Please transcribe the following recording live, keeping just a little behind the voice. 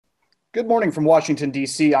Good morning from Washington,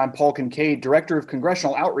 D.C. I'm Paul Kincaid, Director of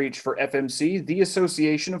Congressional Outreach for FMC, the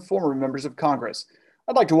Association of Former Members of Congress.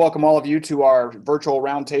 I'd like to welcome all of you to our virtual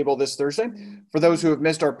roundtable this Thursday. For those who have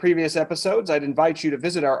missed our previous episodes, I'd invite you to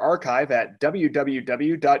visit our archive at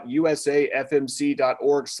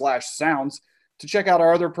www.usafmc.org/sounds to check out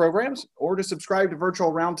our other programs or to subscribe to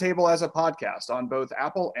Virtual Roundtable as a podcast on both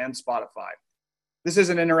Apple and Spotify. This is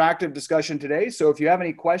an interactive discussion today, so if you have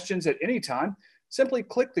any questions at any time, simply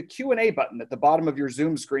click the Q&A button at the bottom of your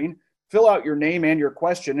Zoom screen, fill out your name and your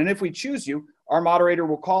question, and if we choose you, our moderator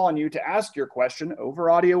will call on you to ask your question over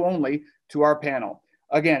audio only to our panel.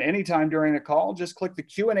 Again, anytime during the call, just click the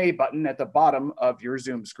Q&A button at the bottom of your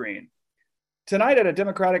Zoom screen. Tonight at a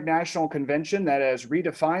Democratic National Convention that has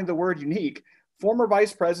redefined the word unique, former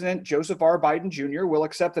Vice President Joseph R. Biden Jr. will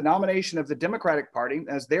accept the nomination of the Democratic Party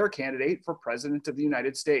as their candidate for President of the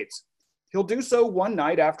United States. He'll do so one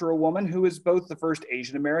night after a woman who is both the first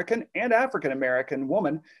Asian American and African American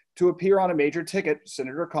woman to appear on a major ticket,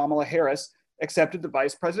 Senator Kamala Harris, accepted the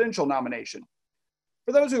vice presidential nomination.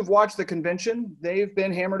 For those who've watched the convention, they've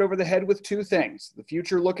been hammered over the head with two things: the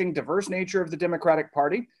future-looking, diverse nature of the Democratic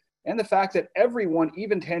Party and the fact that everyone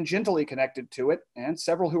even tangentially connected to it, and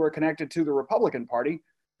several who are connected to the Republican Party,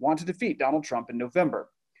 want to defeat Donald Trump in November.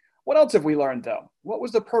 What else have we learned, though? What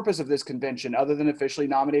was the purpose of this convention other than officially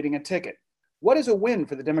nominating a ticket? What is a win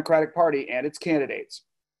for the Democratic Party and its candidates?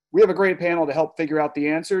 We have a great panel to help figure out the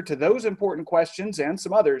answer to those important questions and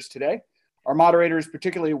some others today. Our moderator is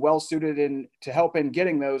particularly well-suited to help in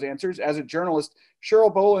getting those answers. As a journalist,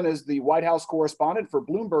 Cheryl Boland is the White House correspondent for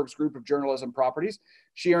Bloomberg's group of journalism properties.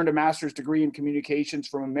 She earned a master's degree in communications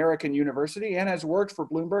from American University and has worked for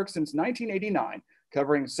Bloomberg since 1989,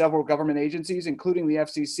 covering several government agencies, including the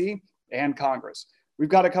FCC and Congress. We've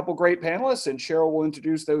got a couple great panelists, and Cheryl will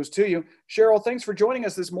introduce those to you. Cheryl, thanks for joining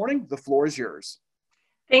us this morning. The floor is yours.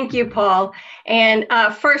 Thank you, Paul. And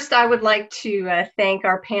first, I would like to thank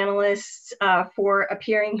our panelists for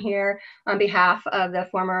appearing here on behalf of the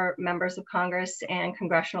former members of Congress and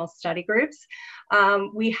congressional study groups.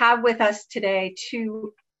 We have with us today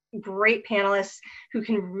two great panelists who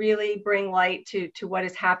can really bring light to what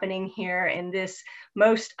is happening here in this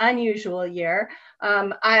most unusual year.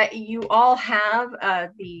 You all have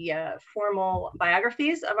the formal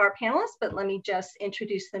biographies of our panelists, but let me just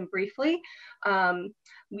introduce them briefly.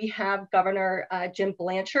 We have Governor Jim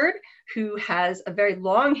Blanchard, who has a very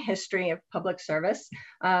long history of public service,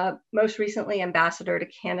 most recently ambassador to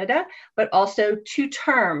Canada, but also 2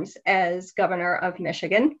 terms as governor of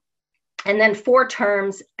Michigan, and then 4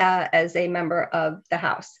 terms as a member of the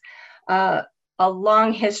House. A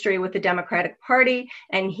long history with the Democratic Party,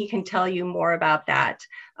 and he can tell you more about that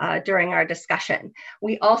during our discussion.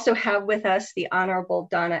 We also have with us the Honorable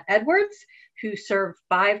Donna Edwards, who served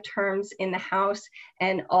 5 terms in the House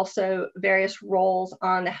and also various roles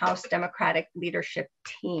on the House Democratic leadership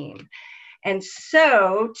team. And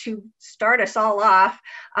so to start us all off,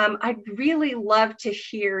 I'd really love to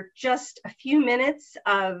hear just a few minutes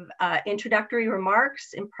of introductory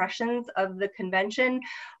remarks, impressions of the convention,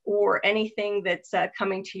 or anything that's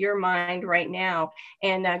coming to your mind right now.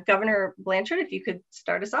 And Governor Blanchard, if you could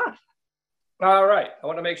start us off. All right. I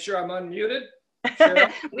want to make sure I'm unmuted. Sure.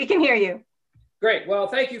 We can hear you. Great. Well,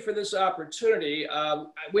 thank you for this opportunity.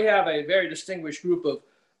 We have a very distinguished group of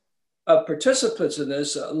participants in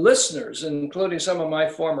this, listeners, including some of my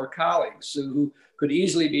former colleagues who could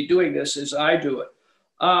easily be doing this as I do it.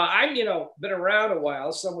 I'm, been around a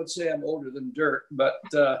while. Some would say I'm older than dirt, but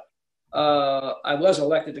I was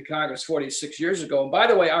elected to Congress 46 years ago. And by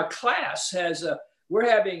the way, our class we're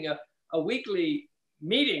having a weekly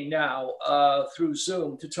meeting now through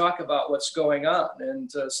Zoom to talk about what's going on.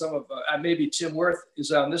 And maybe Tim Wirth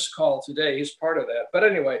is on this call today. He's part of that. But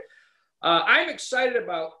anyway, I'm excited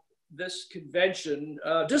about this convention,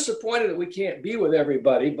 disappointed that we can't be with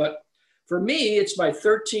everybody, but for me, it's my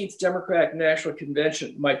 13th Democratic National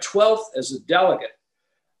Convention, my 12th as a delegate.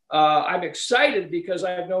 I'm excited because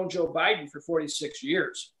I've known Joe Biden for 46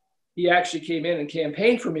 years. He actually came in and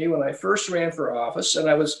campaigned for me when I first ran for office, and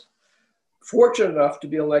I was fortunate enough to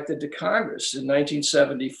be elected to Congress in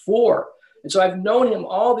 1974. And so I've known him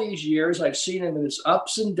all these years. I've seen him in his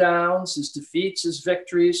ups and downs, his defeats, his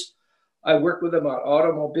victories. I worked with him on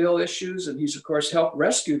automobile issues, and he's, of course, helped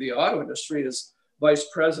rescue the auto industry as vice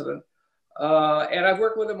president. And I've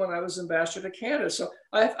worked with him when I was ambassador to Canada. So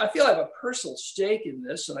I feel I have a personal stake in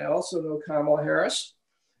this. And I also know Kamala Harris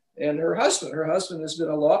and her husband. Her husband has been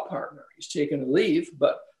a law partner. He's taken a leave,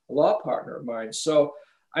 but a law partner of mine. So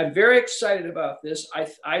I'm very excited about this.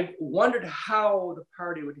 I wondered how the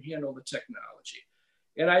party would handle the technology.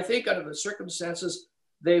 And I think under the circumstances,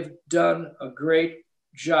 they've done a great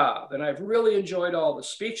job. And I've really enjoyed all the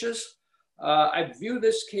speeches. I view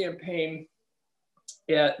this campaign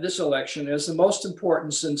at this election as the most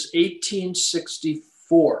important since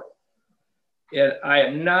 1864. And I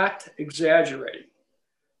am not exaggerating.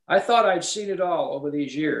 I thought I'd seen it all over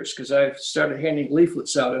these years because I started handing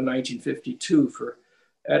leaflets out in 1952 for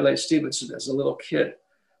Adlai Stevenson as a little kid.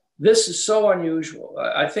 This is so unusual.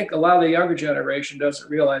 I think a lot of the younger generation doesn't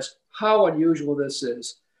realize how unusual this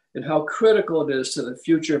is and how critical it is to the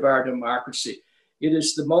future of our democracy. It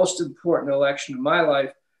is the most important election of my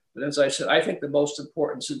life. But as I said, I think the most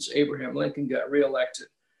important since Abraham Lincoln got reelected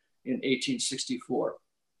in 1864.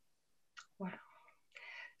 Wow.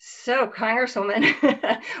 So,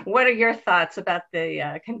 Congresswoman, what are your thoughts about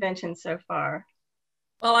the convention so far?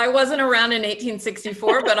 Well, I wasn't around in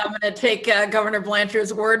 1864, but I'm going to take Governor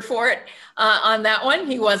Blanchard's word for it on that one.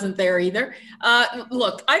 He wasn't there either.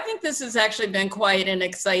 Look, I think this has actually been quite an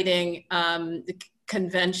exciting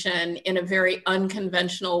convention in a very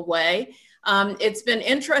unconventional way. It's been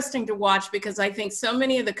interesting to watch because I think so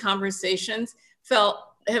many of the conversations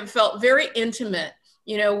have felt very intimate,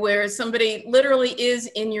 you know, where somebody literally is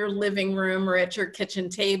in your living room or at your kitchen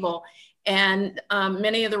table. And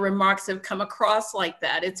many of the remarks have come across like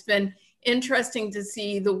that. It's been interesting to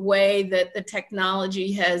see the way that the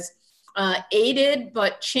technology has aided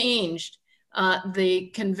but changed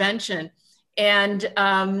the convention. And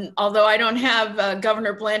although I don't have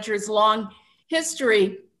Governor Blanchard's long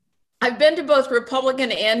history, I've been to both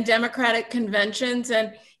Republican and Democratic conventions,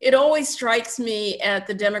 and it always strikes me at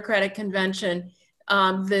the Democratic convention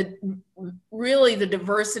really the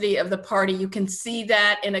diversity of the party. You can see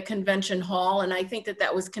that in a convention hall, and I think that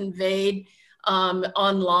that was conveyed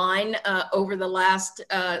online over the last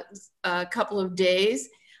couple of days.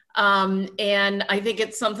 And I think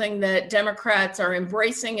it's something that Democrats are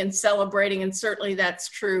embracing and celebrating, and certainly that's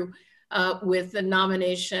true with the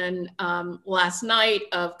nomination last night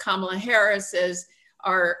of Kamala Harris as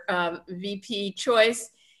our VP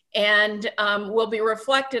choice. And will be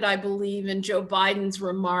reflected, I believe, in Joe Biden's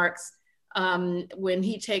remarks when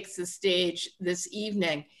he takes the stage this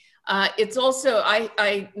evening. It's also,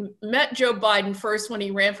 I met Joe Biden first when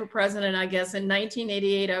he ran for president, I guess, in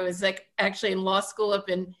 1988. I was actually in law school up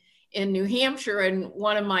in New Hampshire, and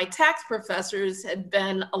one of my tax professors had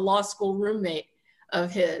been a law school roommate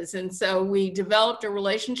of his. And so we developed a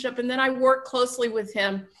relationship, and then I worked closely with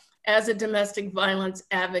him as a domestic violence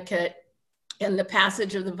advocate and the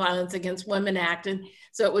passage of the Violence Against Women Act. And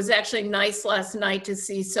so it was actually nice last night to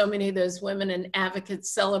see so many of those women and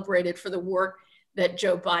advocates celebrated for the work that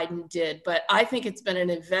Joe Biden did. But I think it's been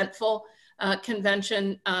an eventful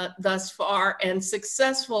convention thus far, and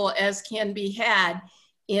successful as can be had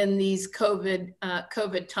in these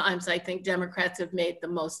COVID times. I think Democrats have made the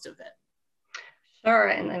most of it. Sure,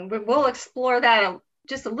 and we'll explore that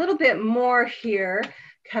just a little bit more here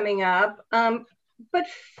coming up. But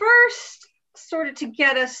first, sort of to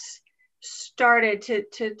get us started,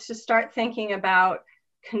 to start thinking about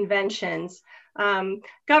conventions.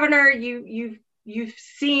 Governor, you've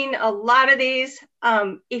seen a lot of these.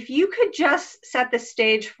 If you could just set the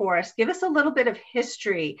stage for us, give us a little bit of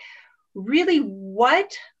history. Really,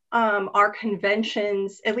 what are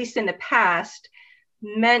conventions, at least in the past,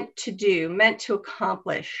 meant to do, meant to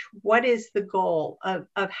accomplish? What is the goal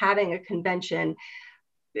of having a convention?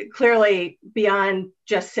 Clearly beyond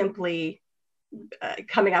just simply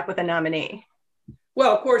coming up with a nominee.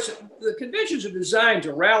 Well, of course, the conventions are designed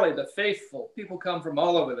to rally the faithful. People come from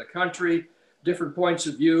all over the country, different points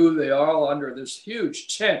of view. They are all under this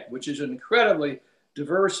huge tent, which is an incredibly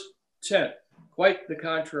diverse tent, quite the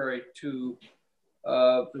contrary to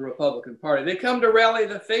the Republican Party. They come to rally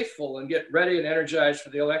the faithful and get ready and energized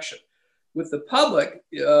for the election. With the public,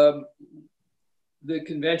 the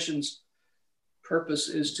convention's purpose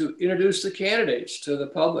is to introduce the candidates to the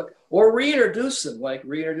public, or reintroduce them, like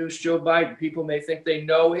reintroduce Joe Biden. People may think they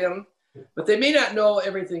know him, but they may not know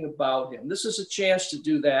everything about him. This is a chance to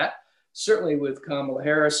do that. Certainly with Kamala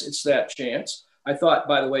Harris, it's that chance. I thought,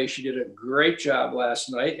 by the way, she did a great job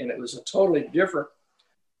last night, and it was a totally different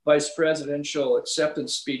vice presidential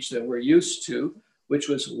acceptance speech than we're used to, which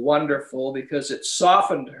was wonderful because it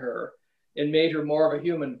softened her and made her more of a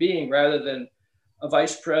human being rather than a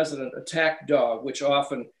vice president attack dog, which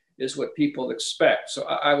often is what people expect. So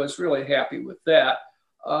I was really happy with that.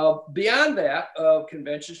 Beyond that,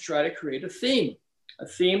 conventions try to create a theme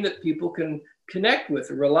that people can connect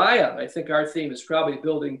with and rely on. I think our theme is probably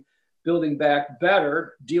building back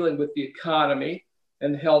better, dealing with the economy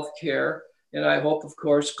and healthcare, and I hope, of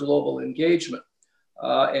course, global engagement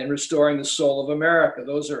and restoring the soul of America.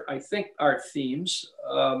 Those are, I think, our themes.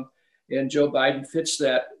 And Joe Biden fits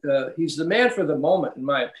that. He's the man for the moment, in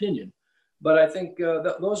my opinion. But I think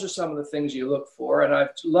those are some of the things you look for. And I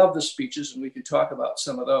love the speeches, and we can talk about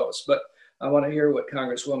some of those. But I want to hear what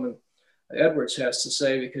Congresswoman Edwards has to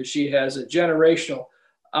say, because she has a generational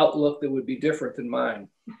outlook that would be different than mine.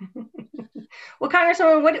 Well,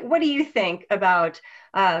 Congresswoman, what do you think about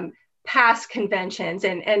past conventions?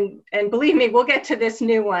 And believe me, we'll get to this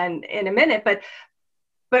new one in a minute.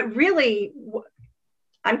 But really,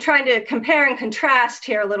 I'm trying to compare and contrast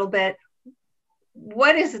here a little bit.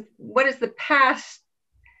 What is the past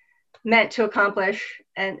meant to accomplish,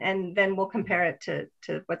 and then we'll compare it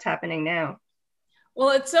to what's happening now.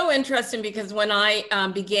 Well, it's so interesting because when I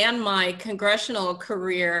began my congressional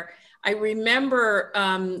career, I remember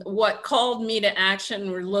what called me to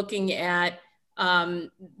action were looking at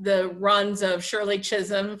the runs of Shirley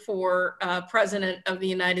Chisholm for President of the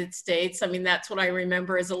United States. I mean, that's what I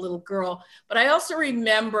remember as a little girl. But I also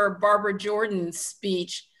remember Barbara Jordan's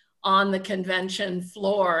speech on the convention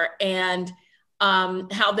floor and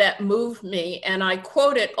how that moved me. And I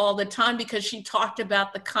quote it all the time because she talked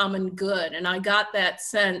about the common good. And I got that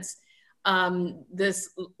sense this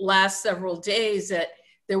last several days that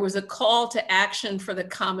there was a call to action for the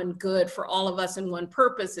common good for all of us in one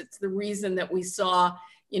purpose. It's the reason that we saw,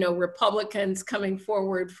 Republicans coming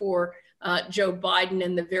forward for Joe Biden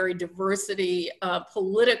and the very diversity,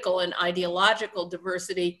 political and ideological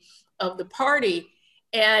diversity of the party.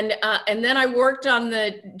 And then I worked on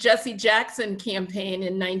the Jesse Jackson campaign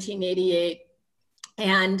in 1988,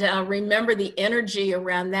 and remember the energy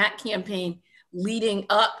around that campaign leading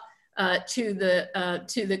up to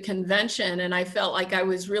the convention. And I felt like I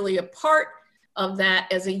was really a part of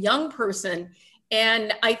that as a young person.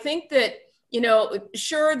 And I think that,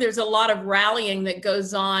 sure, there's a lot of rallying that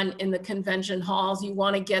goes on in the convention halls. You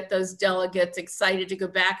want to get those delegates excited to go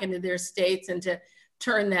back into their states and to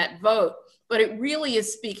turn that vote. But it really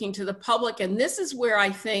is speaking to the public. And this is where I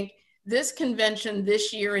think this convention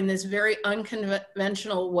this year, in this very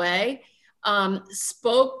unconventional way,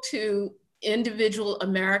 spoke to individual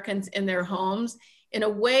Americans in their homes in a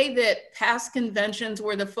way that past conventions,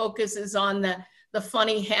 where the focus is on the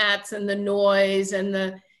funny hats and the noise and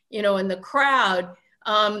the crowd,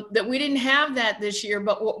 that we didn't have that this year.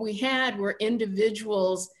 But what we had were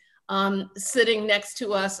individuals sitting next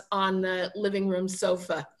to us on the living room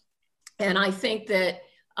sofa. And I think that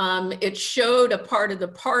it showed a part of the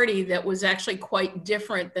party that was actually quite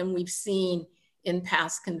different than we've seen in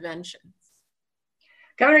past conventions.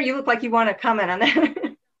 Governor, you look like you want to comment on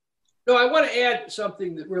that. No, I want to add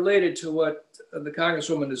something that related to what the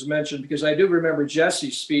Congresswoman has mentioned, because I do remember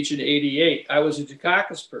Jesse's speech in '88. I was a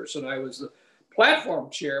Dukakis person. I was the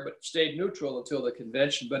platform chair, but stayed neutral until the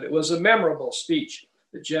convention. But it was a memorable speech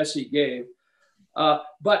that Jesse gave.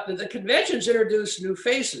 But the conventions introduced new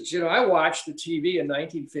faces. I watched the TV in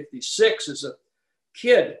 1956 as a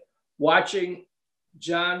kid, watching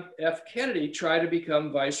John F. Kennedy try to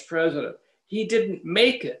become vice president. He didn't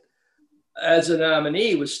make it as a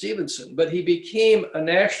nominee with Stevenson, but he became a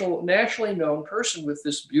nationally known person with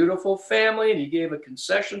this beautiful family, and he gave a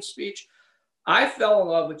concession speech. I fell in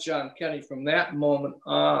love with John Kennedy from that moment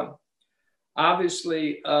on.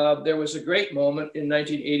 Obviously, there was a great moment in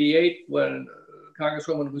 1988 when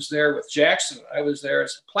Congresswoman was there with Jackson. I was there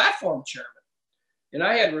as a platform chairman. And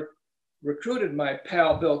I had recruited my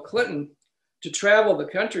pal, Bill Clinton, to travel the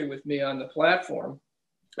country with me on the platform.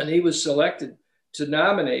 And he was selected to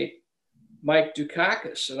nominate Mike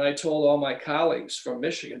Dukakis. And I told all my colleagues from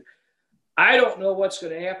Michigan, I don't know what's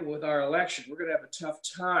going to happen with our election. We're going to have a tough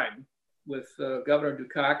time with Governor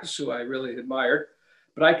Dukakis, who I really admired.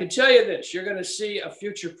 But I can tell you this, you're going to see a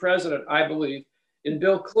future president, I believe, in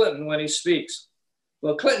Bill Clinton when he speaks.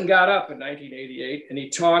 Well, Clinton got up in 1988 and he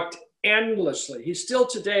talked endlessly. He still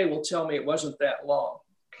today will tell me it wasn't that long.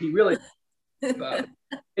 He really about it.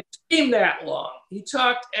 It seemed that long. He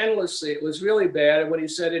talked endlessly. It was really bad. And when he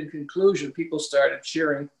said in conclusion, people started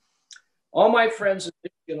cheering. All my friends in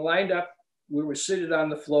Michigan lined up. We were seated on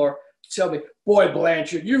the floor to tell me, boy,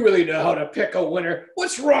 Blanchard, you really know how to pick a winner.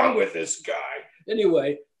 What's wrong with this guy?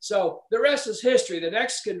 Anyway, so the rest is history. The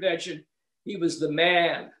next convention, he was the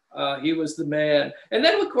man. He was the man. And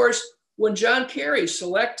then, of course, when John Kerry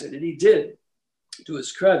selected, and he did, to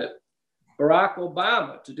his credit, Barack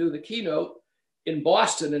Obama to do the keynote in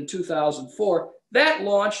Boston in 2004, that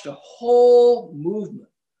launched a whole movement,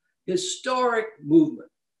 historic movement,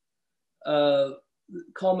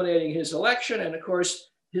 culminating his election and, of course,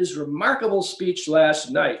 his remarkable speech last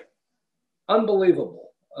night. Unbelievable,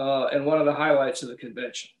 and one of the highlights of the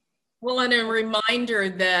convention. Well, and a reminder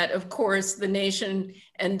that, of course, the nation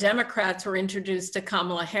and Democrats were introduced to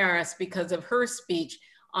Kamala Harris because of her speech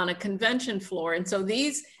on a convention floor. And so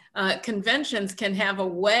these conventions can have a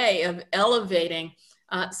way of elevating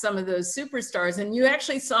some of those superstars. And you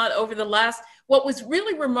actually saw it over the last, what was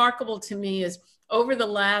really remarkable to me is over the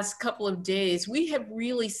last couple of days, we have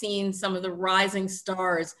really seen some of the rising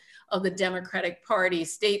stars of the Democratic Party,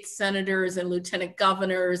 state senators and lieutenant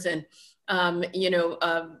governors, and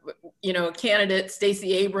candidate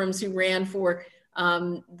Stacey Abrams, who ran for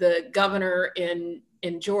the governor in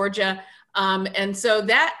Georgia. And so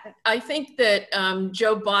that, I think that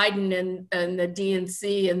Joe Biden and the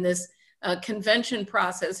DNC and this convention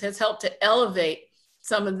process has helped to elevate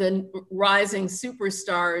some of the rising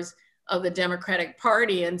superstars of the Democratic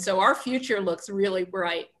Party. And so our future looks really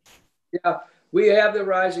bright. Yeah, we have the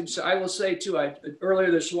rising. So I will say too,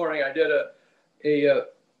 earlier this morning, I did a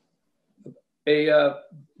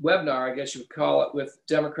webinar, I guess you would call it, with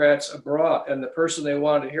Democrats abroad. And the person they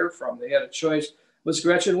wanted to hear from, they had a choice, was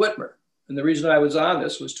Gretchen Whitmer. And the reason I was on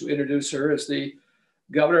this was to introduce her as the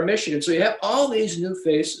governor of Michigan. So you have all these new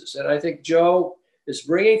faces. And I think Joe is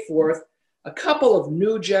bringing forth a couple of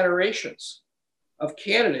new generations of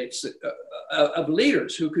candidates, of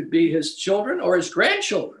leaders who could be his children or his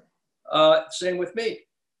grandchildren. Same with me.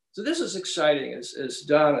 So this is exciting, as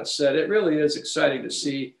Donna said. It really is exciting to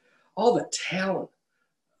see all the talent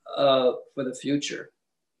for the future.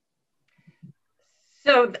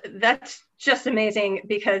 So that's just amazing,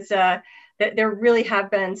 because there really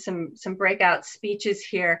have been some breakout speeches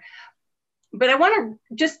here. But I want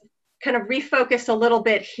to just kind of refocus a little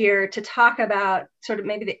bit here to talk about sort of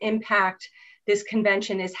maybe the impact this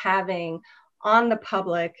convention is having on the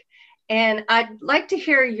public. And I'd like to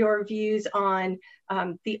hear your views on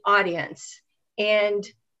the audience and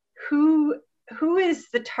who is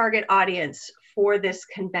the target audience for this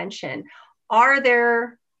convention. Are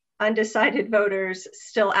there undecided voters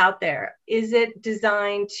still out there? Is it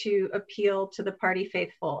designed to appeal to the party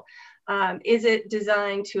faithful? Is it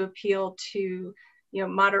designed to appeal to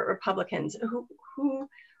moderate Republicans? Who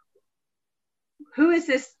is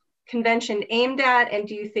this convention aimed at, and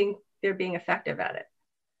do you think they're being effective at it?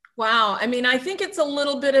 Wow. I mean, I think it's a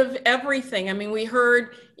little bit of everything. I mean, we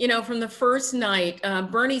heard, from the first night,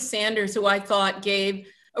 Bernie Sanders, who I thought gave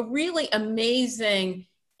a really amazing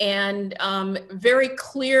and very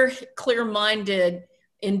clear-minded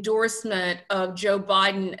endorsement of Joe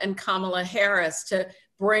Biden and Kamala Harris to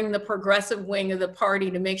bring the progressive wing of the party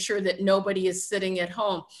to make sure that nobody is sitting at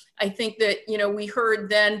home. I think that, we heard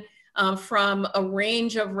then from a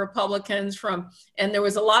range of Republicans and there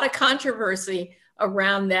was a lot of controversy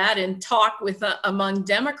around that and talk with among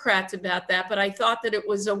Democrats about that. But I thought that it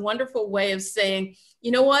was a wonderful way of saying,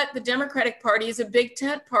 you know what, the Democratic Party is a big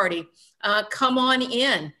tent party. Come on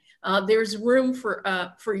in. There's room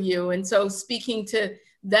for you. And so speaking to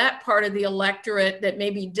that part of the electorate that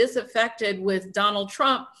may be disaffected with Donald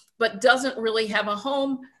Trump, but doesn't really have a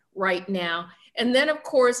home right now. And then, of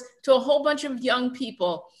course, to a whole bunch of young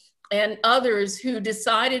people and others who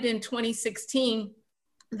decided in 2016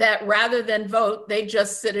 that rather than vote, they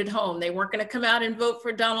just sit at home. They weren't going to come out and vote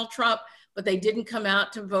for Donald Trump, but they didn't come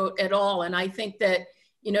out to vote at all. And I think that,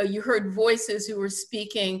 you heard voices who were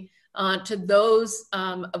speaking to those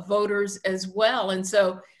voters as well. And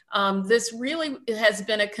so this really has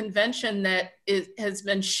been a convention that has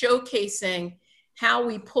been showcasing how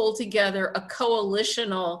we pull together a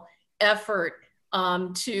coalitional effort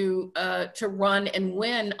to run and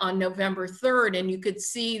win on November 3rd. And you could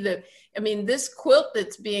see this quilt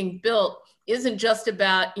that's being built isn't just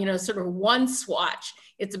about, sort of one swatch.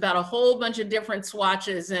 It's about a whole bunch of different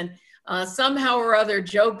swatches. And somehow or other,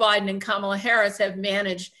 Joe Biden and Kamala Harris have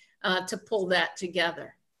managed to pull that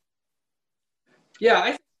together. Yeah,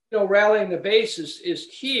 I think rallying the base is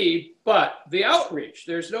key, but the outreach,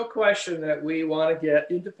 there's no question that we want to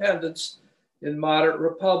get independents and moderate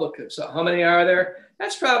Republicans. So how many are there?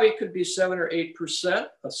 That's probably could be 7 or 8%,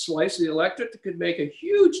 a slice of the electorate that could make a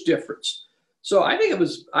huge difference. So I think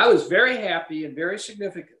I was very happy and very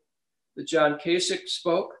significant that John Kasich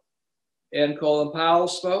spoke and Colin Powell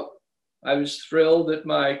spoke. I was thrilled that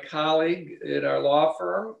my colleague in our law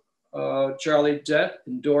firm, Charlie Dent,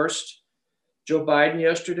 endorsed Joe Biden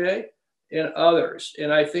yesterday and others.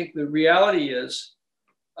 And I think the reality is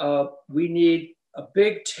we need a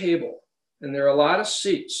big table. And there are a lot of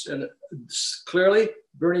seats. And clearly,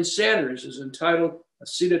 Bernie Sanders is entitled a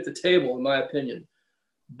seat at the table, in my opinion.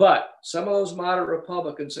 But some of those moderate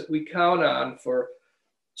Republicans that we count on for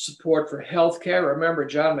support for health care, remember,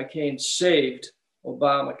 John McCain saved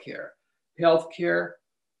Obamacare. Health care,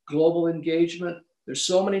 global engagement, there's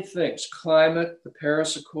so many things. Climate, the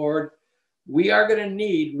Paris Accord. We are going to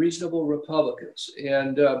need reasonable Republicans.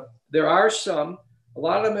 And there are some A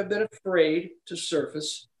lot of them have been afraid to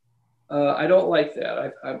surface. I don't like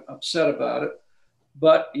that. I'm upset about it.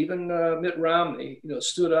 But even Mitt Romney,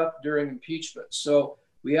 stood up during impeachment. So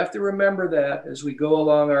we have to remember that as we go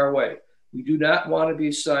along our way. We do not want to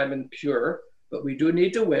be Simon Pure, but we do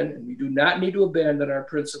need to win, and we do not need to abandon our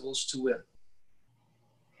principles to win.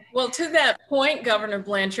 Well, to that point, Governor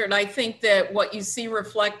Blanchard, I think that what you see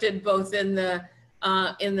reflected both in the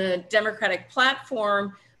Democratic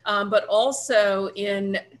platform, but also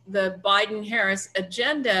in the Biden-Harris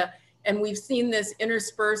agenda, and we've seen this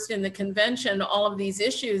interspersed in the convention, all of these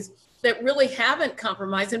issues that really haven't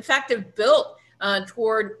compromised. In fact, have built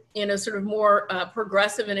toward, sort of more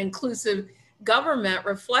progressive and inclusive government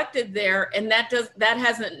reflected there. And that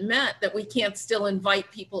hasn't meant that we can't still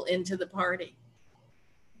invite people into the party.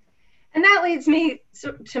 And that leads me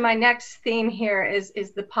to my next theme here is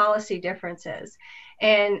the policy differences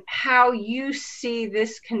and how you see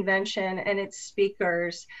this convention and its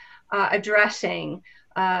speakers addressing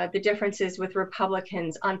the differences with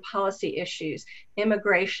Republicans on policy issues,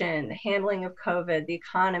 immigration, handling of COVID, the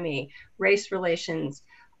economy, race relations,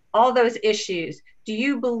 all those issues. Do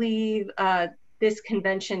you believe this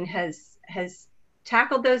convention has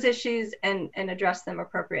tackled those issues and addressed them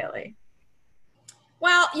appropriately?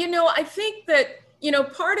 Well, I think that,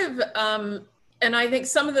 part of, and I think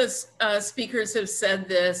some of the speakers have said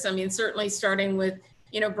this, I mean, certainly starting with,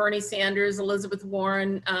 Bernie Sanders, Elizabeth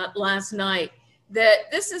Warren last night,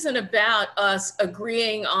 that this isn't about us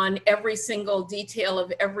agreeing on every single detail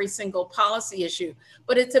of every single policy issue,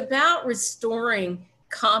 but it's about restoring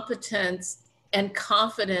competence and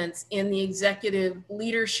confidence in the executive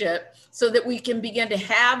leadership so that we can begin to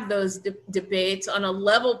have those debates on a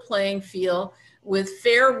level playing field with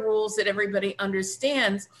fair rules that everybody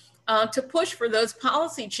understands to push for those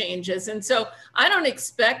policy changes. And so I don't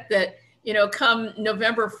expect that, come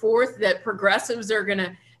November 4th, that progressives are going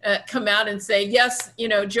to come out and say, yes,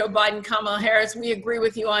 Joe Biden, Kamala Harris, we agree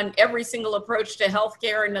with you on every single approach to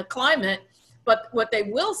healthcare and the climate. But what they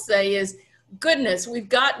will say is, goodness, we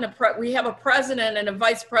have a president and a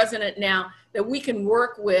vice president now that we can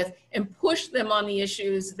work with and push them on the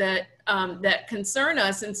issues that that concern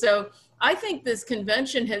us. And so I think this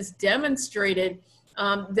convention has demonstrated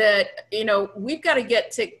that we've got to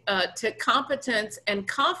get to competence and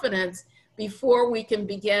confidence before we can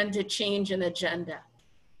begin to change an agenda.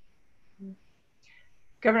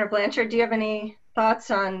 Governor Blanchard, do you have any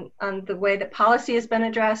thoughts on the way that policy has been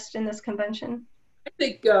addressed in this convention? I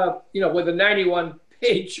think, with a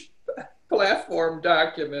 91-page platform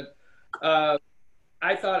document,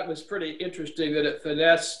 I thought it was pretty interesting that it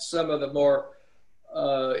finessed some of the more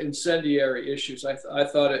incendiary issues. I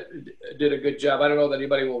thought it did a good job. I don't know that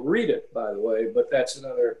anybody will read it, by the way, but that's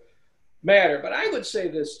another matter. But I would say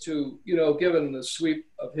this too, given the sweep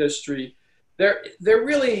of history, there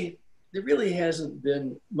really hasn't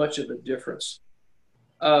been much of a difference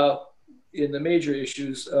in the major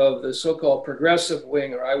issues of the so-called progressive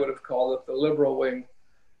wing, or I would have called it the liberal wing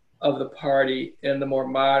of the party, and the more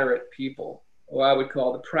moderate people, or I would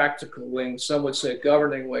call the practical wing. Some would say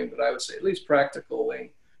governing wing, but I would say at least practical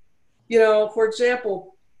wing. For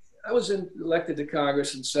example, I was elected to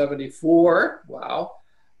Congress in '74. Wow.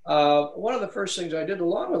 One of the first things I did,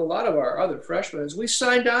 along with a lot of our other freshmen, is we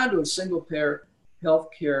signed on to a single-payer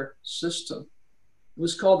healthcare system. It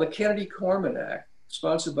was called the Kennedy-Corman Act,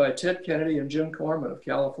 sponsored by Ted Kennedy and Jim Corman of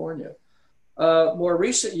California. More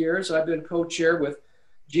recent years, I've been co-chair with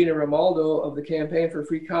Gina Romaldo of the Campaign for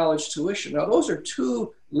Free College Tuition. Now, those are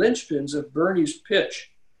two linchpins of Bernie's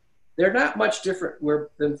pitch. They're not much different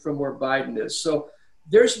than from where Biden is. So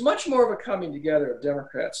there's much more of a coming together of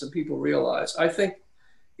Democrats than people realize. I think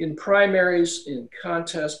in primaries, in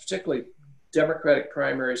contests, particularly Democratic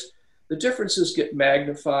primaries, the differences get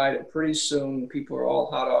magnified, and pretty soon people are all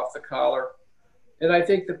hot off the collar. And I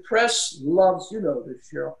think the press loves, this,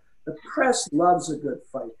 Cheryl, the press loves a good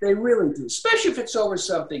fight. They really do, especially if it's over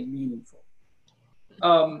something meaningful.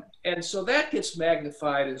 And so that gets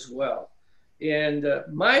magnified as well. And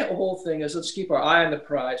my whole thing is, let's keep our eye on the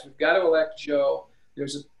prize. We've got to elect Joe.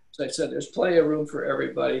 As I said, there's plenty of room for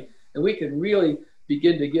everybody. And we can really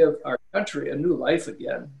begin to give our country a new life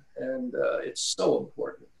again. And it's so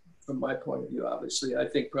important from my point of view, obviously. I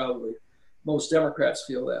think probably most Democrats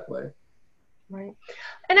feel that way. Right.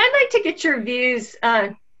 And I'd like to get your views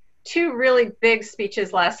on two really big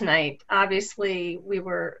speeches last night. Obviously,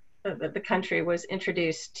 the country was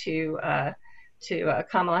introduced to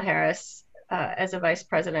Kamala Harris as a vice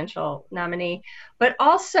presidential nominee, but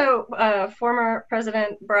also former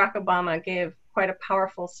President Barack Obama gave quite a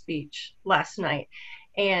powerful speech last night,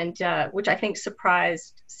 and which I think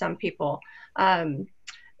surprised some people.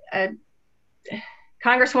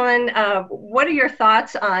 Congresswoman, what are your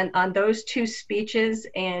thoughts on those two speeches,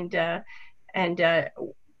 and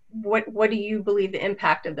what do you believe the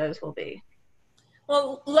impact of those will be?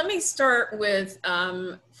 Well, let me start with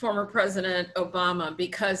former President Obama,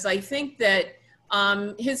 because I think that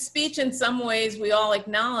his speech, in some ways, we all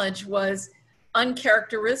acknowledge, was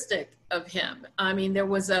uncharacteristic of him. I mean, there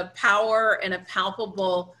was a power and a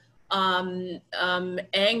palpable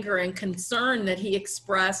anger and concern that he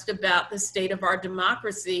expressed about the state of our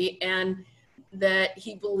democracy, and that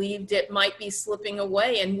he believed it might be slipping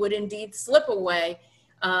away and would indeed slip away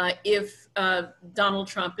if Donald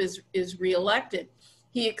Trump is reelected.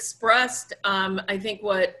 He expressed, I think,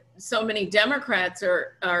 what so many Democrats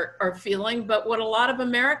are feeling, but what a lot of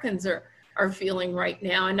Americans are feeling right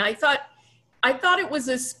now. And I thought it was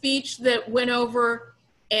a speech that went over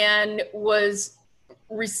and was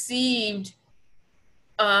received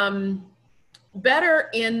better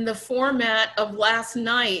in the format of last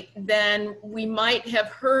night than we might have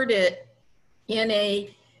heard it in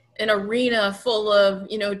an arena full of,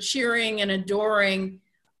 cheering and adoring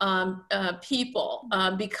people,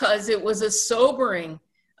 because it was a sobering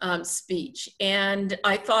speech. And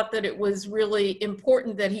I thought that it was really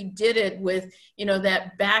important that he did it with,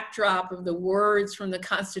 that backdrop of the words from the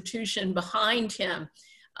Constitution behind him,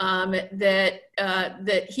 that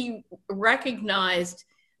he recognized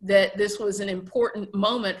that this was an important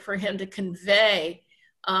moment for him to convey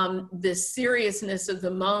the seriousness of the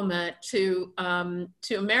moment to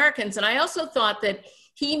Americans. And I also thought that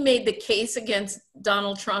he made the case against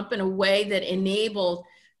Donald Trump in a way that enabled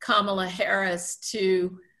Kamala Harris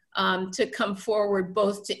to come forward,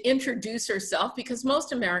 both to introduce herself, because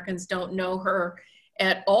most Americans don't know her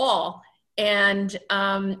at all, and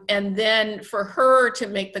then for her to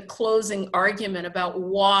make the closing argument about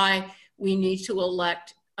why we need to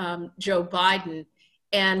elect Joe Biden.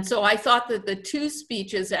 And so I thought that the two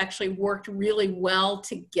speeches actually worked really well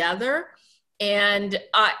together. And,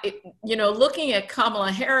 looking at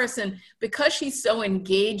Kamala Harris, and because she's so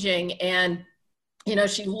engaging, and,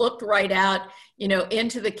 she looked right out,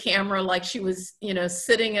 into the camera like she was,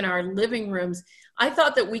 sitting in our living rooms, I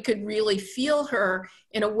thought that we could really feel her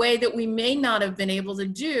in a way that we may not have been able to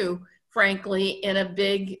do, frankly, in a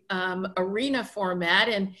big arena format.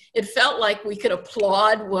 And it felt like we could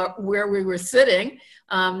applaud where we were sitting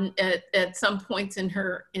at some points in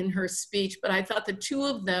her speech. But I thought the two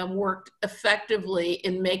of them worked effectively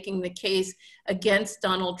in making the case against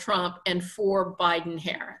Donald Trump and for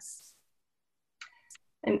Biden-Harris.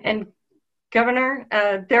 And Governor,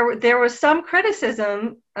 there was some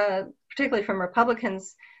criticism, particularly from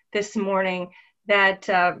Republicans this morning, that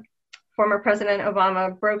former President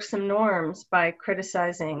Obama broke some norms by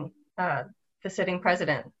criticizing the sitting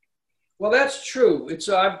president. Well, that's true. It's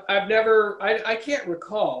I can't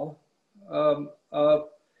recall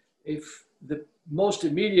if the most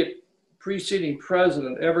immediate preceding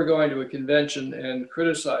president ever going to a convention and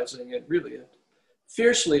criticizing and really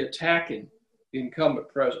fiercely attacking the incumbent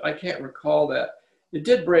president. I can't recall that. It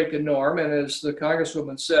did break a norm, and as the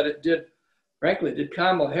Congresswoman said, it did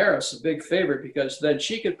Kamala Harris a big favor, because then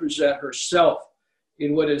she could present herself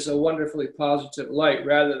in what is a wonderfully positive light,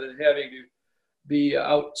 rather than having to be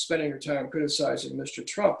out spending her time criticizing Mr.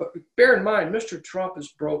 Trump. But bear in mind, Mr. Trump has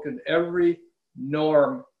broken every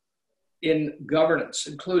norm in governance,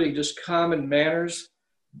 including just common manners,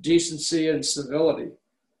 decency, and civility.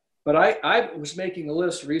 But I was making a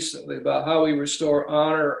list recently about how we restore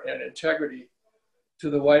honor and integrity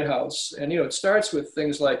to the White House. And, it starts with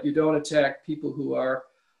things like you don't attack people who are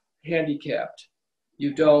handicapped.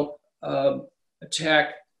 You don't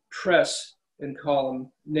attack press and call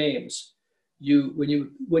them names.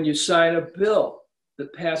 When you sign a bill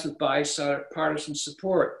that passes bipartisan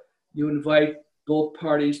support, you invite both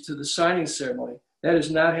parties to the signing ceremony. That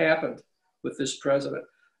has not happened with this president.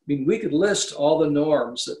 I mean, we could list all the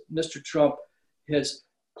norms that Mr. Trump has,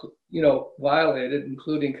 violated,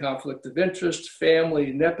 including conflict of interest,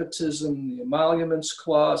 family, nepotism, the emoluments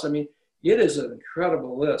clause. I mean, it is an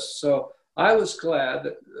incredible list. So I was glad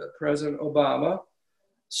that President Obama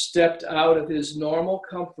stepped out of his normal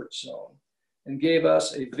comfort zone and gave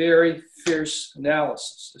us a very fierce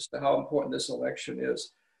analysis as to how important this election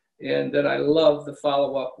is. And then I love the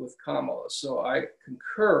follow-up with Kamala. So I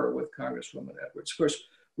concur with Congresswoman Edwards. Of course,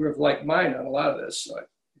 we're of like mind on a lot of this. So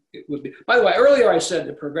it would be. By the way, earlier I said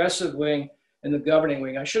the progressive wing and the governing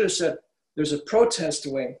wing. I should have said there's a protest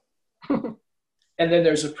wing, and then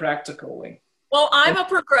there's a practical wing. Well, I'm a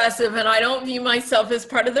progressive, and I don't view myself as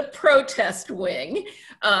part of the protest wing.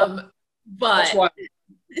 But that's why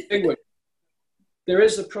there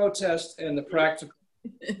is the protest and the practical.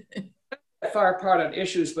 Far apart on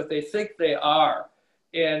issues, but they think they are.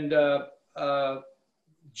 And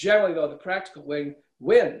generally, though, the practical wing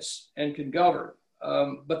wins and can govern.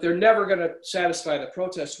 But they're never going to satisfy the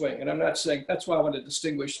protest wing. And I'm not saying, that's why I want to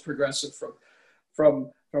distinguish progressive from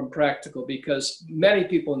practical, because many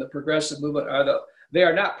people in the progressive movement they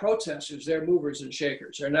are not protesters, they're movers and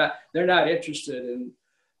shakers. They're not interested in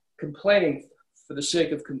complaining for the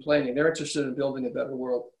sake of complaining. They're interested in building a better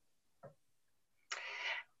world.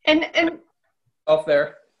 And off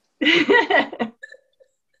there.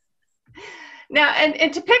 Now,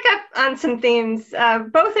 and to pick up on some themes,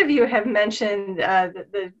 both of you have mentioned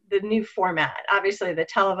the new format, obviously the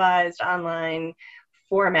televised online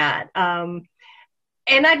format. And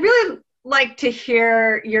I'd really like to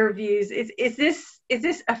hear your views. Is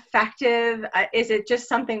this effective? Is it just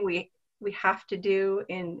something we have to do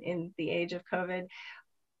in the age of COVID?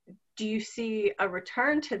 Do you see a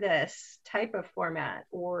return to this type of format,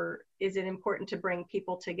 or is it important to bring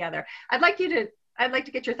people together? I'd like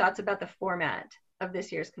to get your thoughts about the format of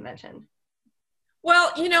this year's convention.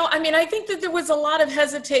 Well, I think that there was a lot of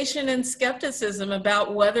hesitation and skepticism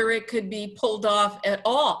about whether it could be pulled off at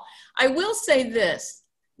all. I will say this,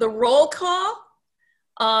 the roll call,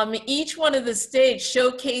 each one of the states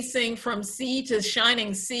showcasing from sea to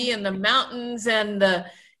shining sea and the mountains and the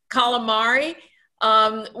calamari,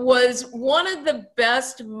 was one of the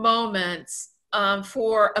best moments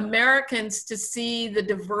for Americans to see the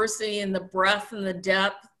diversity and the breadth and the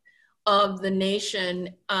depth of the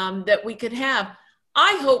nation that we could have.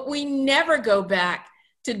 I hope we never go back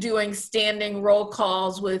to doing standing roll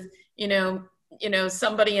calls with,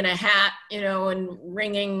 somebody in a hat, and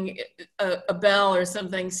ringing a bell or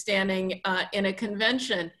something, standing in a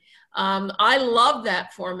convention. I love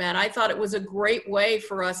that format. I thought it was a great way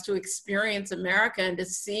for us to experience America and to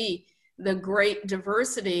see the great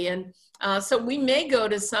diversity. And so we may go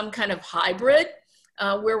to some kind of hybrid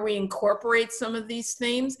where we incorporate some of these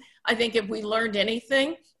themes. I think if we learned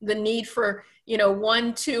anything, the need for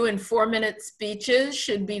 1, 2, and 4 minute speeches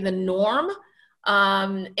should be the norm.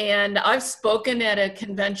 And I've spoken at a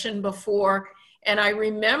convention before, and I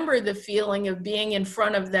remember the feeling of being in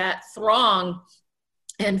front of that throng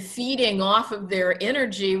and feeding off of their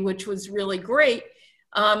energy, which was really great.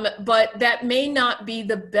 But that may not be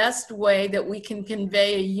the best way that we can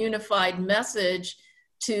convey a unified message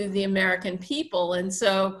to the American people. And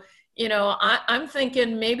so, I'm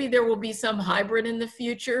thinking maybe there will be some hybrid in the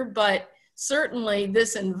future, but certainly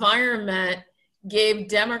this environment gave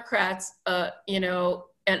Democrats,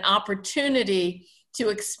 an opportunity to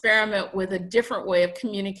experiment with a different way of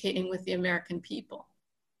communicating with the American people.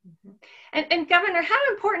 Mm-hmm. And Governor, how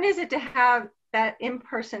important is it to have that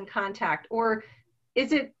in-person contact, or is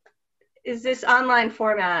this online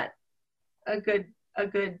format a good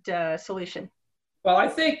solution? Well, I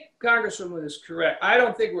think Congresswoman is correct. I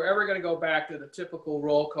don't think we're ever going to go back to the typical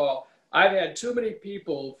roll call. I've had too many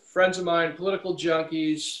people, friends of mine, political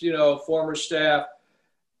junkies, former staff,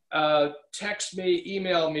 text me,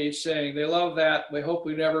 email me saying they love that. We hope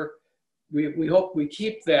we hope we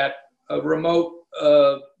keep that remote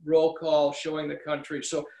roll call showing the country.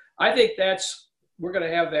 So I think we're going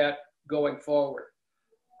to have that going forward.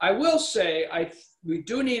 I will say we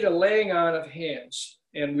do need a laying on of hands,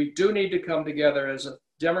 and we do need to come together as a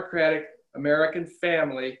democratic American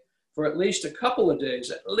family for at least a couple of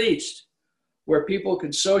days, at least, where people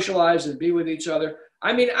can socialize and be with each other.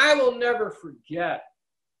 I mean, I will never forget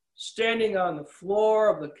standing on the floor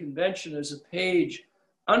of the convention as a page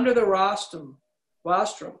under the rostrum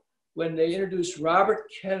when they introduced Robert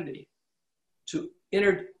Kennedy to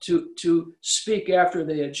speak after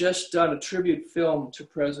they had just done a tribute film to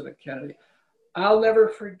President Kennedy. I'll never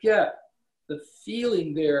forget the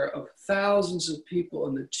feeling there of thousands of people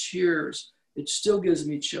and the cheers. It still gives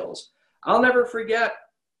me chills. I'll never forget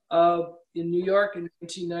in New York in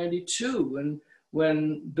 1992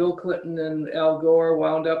 when Bill Clinton and Al Gore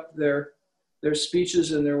wound up their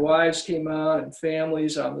speeches and their wives came out and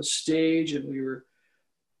families on the stage, and we were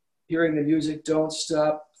hearing the music, Don't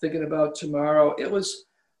Stop Thinking About Tomorrow.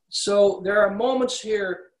 So there are moments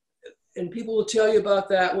here, and people will tell you about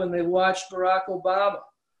that when they watch Barack Obama.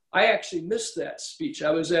 I actually missed that speech.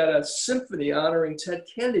 I was at a symphony honoring Ted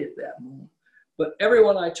Kennedy at that moment. But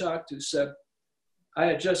everyone I talked to said I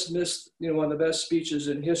had just missed one of the best speeches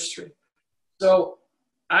in history. So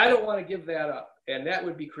I don't want to give that up, and that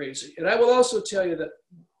would be crazy. And I will also tell you that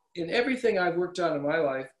in everything I've worked on in my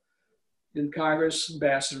life, in Congress,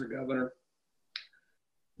 ambassador, governor,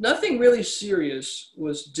 nothing really serious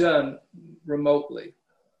was done remotely.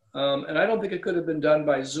 And I don't think it could have been done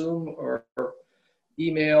by Zoom or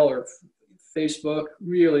email or Facebook.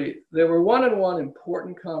 Really, there were one-on-one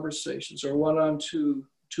important conversations or one-on-two,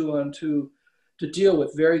 two-on-two to deal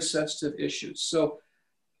with very sensitive issues. So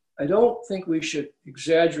I don't think we should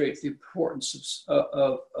exaggerate the importance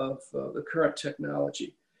of the current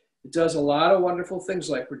technology. It does a lot of wonderful things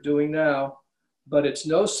like we're doing now, but it's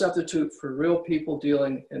no substitute for real people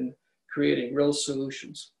dealing and creating real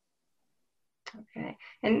solutions. Okay,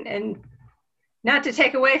 and not to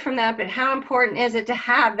take away from that, but how important is it to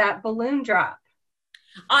have that balloon drop?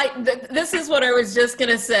 This is what I was just going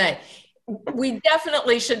to say. We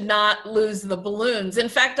definitely should not lose the balloons. In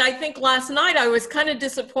fact, I think last night I was kind of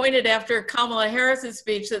disappointed after Kamala Harris's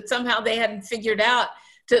speech that somehow they hadn't figured out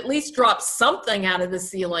to at least drop something out of the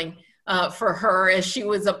ceiling for her as she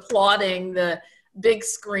was applauding the big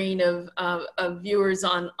screen of viewers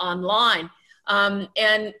online.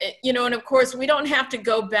 And, you know, and of course, we don't have to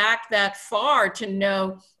go back that far to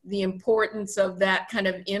know the importance of that kind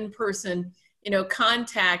of in-person, you know,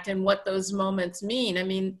 contact and what those moments mean. I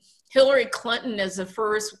mean, Hillary Clinton is the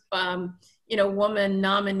first, you know, woman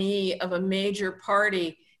nominee of a major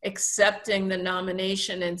party accepting the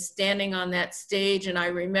nomination and standing on that stage. And I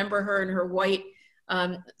remember her in her white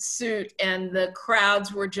suit, and the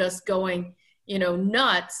crowds were just going, you know,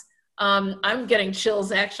 nuts. I'm getting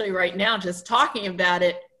chills actually right now just talking about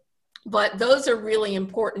it. But those are really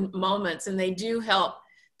important moments, and they do help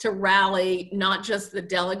to rally not just the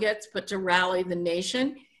delegates, but to rally the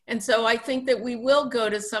nation. And so I think that we will go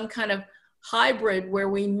to some kind of hybrid where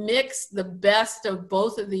we mix the best of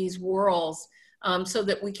both of these worlds so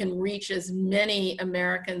that we can reach as many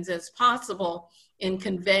Americans as possible in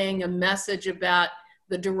conveying a message about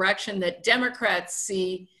the direction that Democrats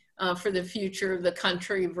see for the future of the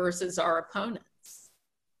country versus our opponents.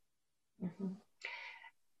 Mm-hmm.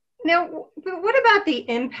 Now, what about the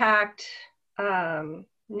impact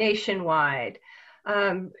nationwide?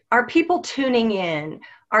 Are people tuning in?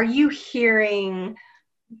 Are you hearing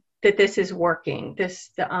that this is working,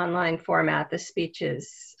 the online format, the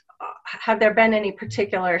speeches? Have there been any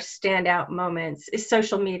particular standout moments? Is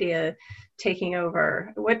social media taking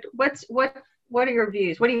over? What are your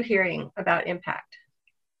views? What are you hearing about impact?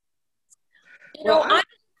 You know,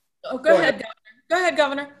 go ahead, Governor. Go ahead,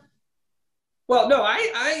 Governor. Well, no,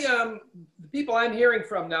 the people I'm hearing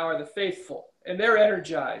from now are the faithful, and they're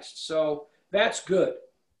energized. So that's good.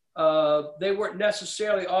 They weren't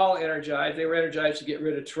necessarily all energized. They were energized to get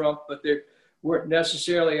rid of Trump, but they weren't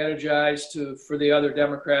necessarily energized for the other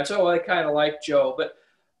Democrats. Oh, I kind of like Joe. But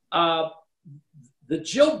the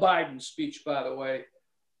Jill Biden speech, by the way,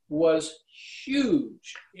 was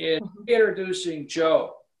huge in introducing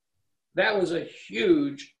Joe. That was a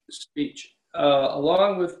huge speech,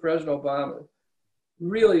 along with President Obama.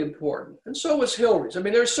 Really important. And so was Hillary's. I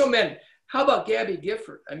mean, there's so many. How about Gabby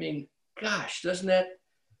Gifford? I mean, gosh, that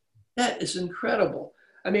is incredible.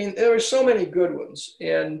 I mean, there are so many good ones.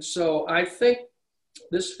 And so I think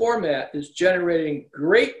this format is generating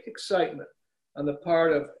great excitement on the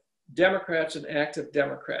part of Democrats and active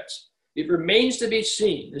Democrats. It remains to be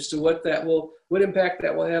seen as to what impact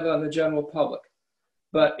that will have on the general public.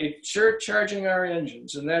 But it's sure charging our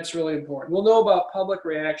engines, and that's really important. We'll know about public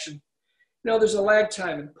reaction. You know, there's a lag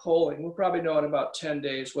time in polling. We'll probably know in about 10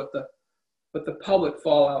 days what the public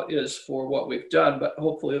fallout is for what we've done, but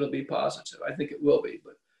hopefully it'll be positive. I think it will be,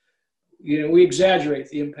 but you know, we exaggerate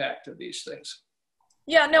the impact of these things.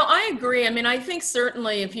 Yeah, no, I agree. I mean, I think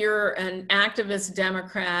certainly if you're an activist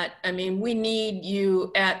Democrat, I mean, we need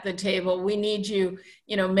you at the table. We need you,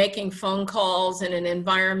 you know, making phone calls in an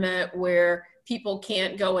environment where people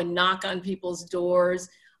can't go and knock on people's doors.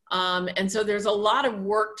 And so there's a lot of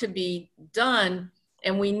work to be done,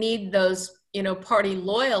 and we need those, you know, party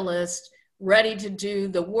loyalists ready to do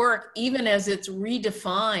the work, even as it's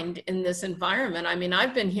redefined in this environment. I mean,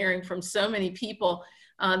 I've been hearing from so many people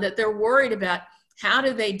that they're worried about how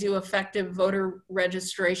do they do effective voter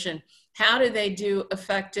registration? How do they do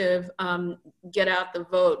effective get out the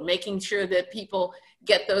vote, making sure that people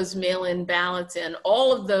get those mail-in ballots in,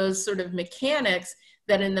 all of those sort of mechanics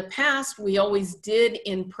that in the past we always did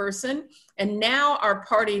in person. And now our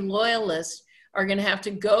party loyalists are going to have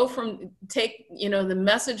to take, you know, the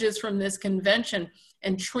messages from this convention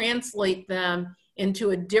and translate them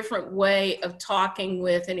into a different way of talking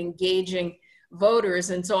with and engaging voters.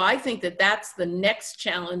 And so I think that that's the next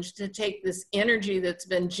challenge, to take this energy that's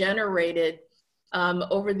been generated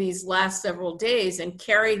over these last several days and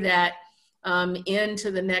carry that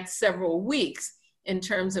into the next several weeks in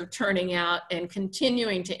terms of turning out and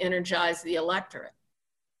continuing to energize the electorate.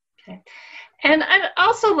 Okay. And I'd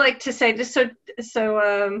also like to say, just Joe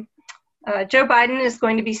Biden is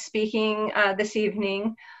going to be speaking this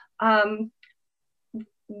evening.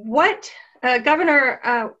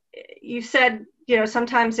 Governor, you said, you know,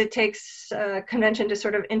 sometimes it takes a convention to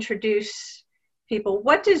sort of introduce people,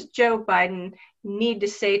 what does Joe Biden need to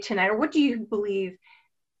say tonight, or what do you believe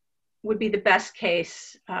would be the best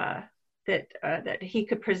case that he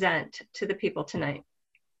could present to the people tonight?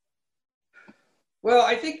 Well,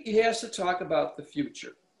 I think he has to talk about the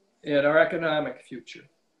future and our economic future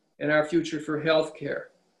and our future for healthcare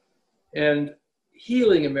and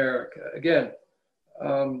healing America. Again,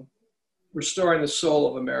 restoring the soul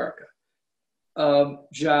of America,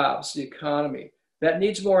 jobs, the economy. That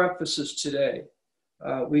needs more emphasis today.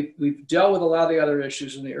 We've dealt with a lot of the other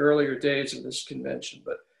issues in the earlier days of this convention,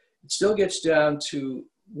 but it still gets down to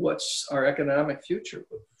what's our economic future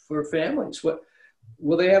for families. What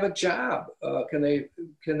will they have a job? Can they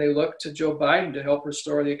look to Joe Biden to help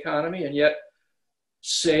restore the economy and yet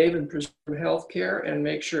save and preserve health care and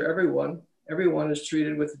make sure everyone is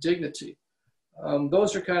treated with dignity?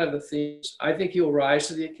 Those are kind of the themes. I think he'll rise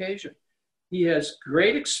to the occasion. He has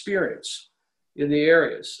great experience in the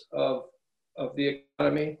areas of the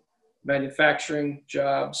economy, manufacturing,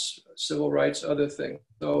 jobs, civil rights, other things.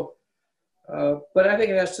 So, but I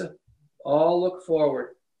think it has to all look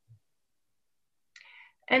forward.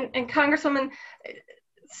 And Congresswoman,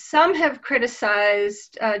 some have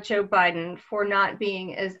criticized Joe Biden for not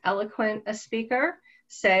being as eloquent a speaker,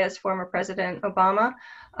 say as former President Obama,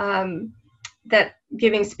 that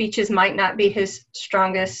giving speeches might not be his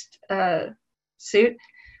strongest suit.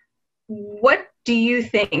 What do you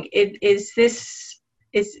think? Is this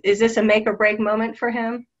a make or break moment for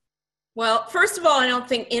him? Well, first of all, I don't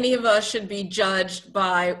think any of us should be judged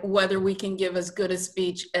by whether we can give as good a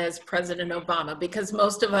speech as President Obama, because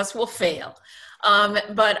most of us will fail.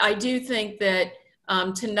 But I do think that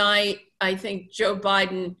tonight, I think Joe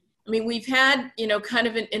Biden, I mean, we've had, kind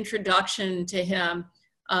of an introduction to him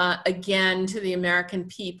again to the American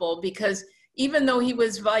people, because even though he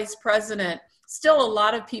was vice president, still a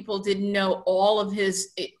lot of people didn't know all of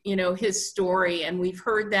his, his story. And we've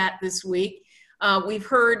heard that this week. We've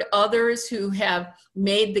heard others who have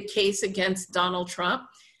made the case against Donald Trump.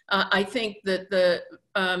 I think that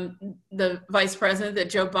the vice president, that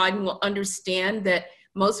Joe Biden, will understand that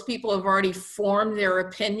most people have already formed their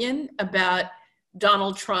opinion about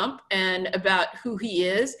Donald Trump and about who he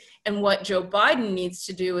is. And what Joe Biden needs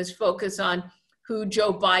to do is focus on who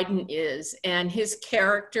Joe Biden is and his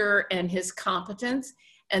character and his competence.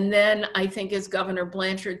 And then I think, as Governor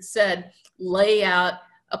Blanchard said, lay out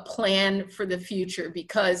a plan for the future,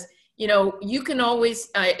 because, you can always,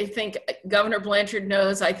 I think Governor Blanchard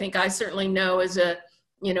knows, I think I certainly know as a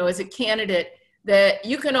candidate, that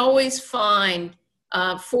you can always find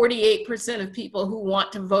 48% of people who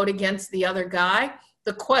want to vote against the other guy.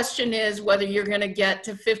 The question is whether you're going to get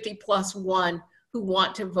to 50+1 who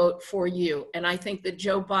want to vote for you. And I think that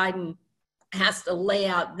Joe Biden has to lay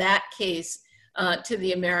out that case to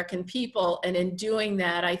the American people. And in doing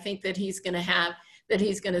that, I think that he's going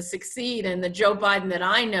to succeed. And the Joe Biden that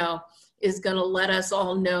I know is going to let us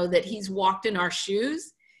all know that he's walked in our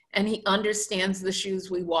shoes and he understands the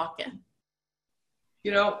shoes we walk in.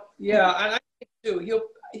 Yeah, and I think too,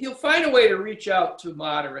 he'll find a way to reach out to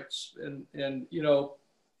moderates and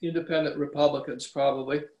independent Republicans,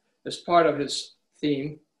 probably, as part of his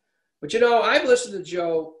theme. But I've listened to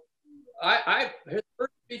Joe. His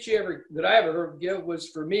first speech that I ever heard give was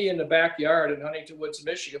for me in the backyard in Huntington Woods,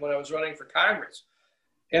 Michigan, when I was running for Congress.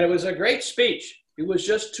 And it was a great speech. It was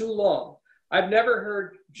just too long. I've never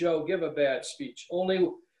heard Joe give a bad speech. Only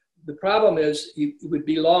the problem is he would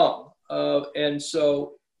be long. And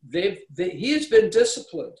so he has been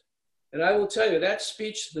disciplined. And I will tell you, that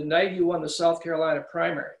speech the night he won the South Carolina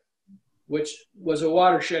primary, which was a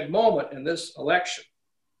watershed moment in this election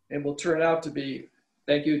and will turn out to be,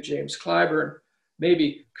 thank you, James Clyburn,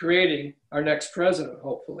 maybe creating our next president,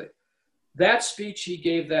 hopefully. That speech he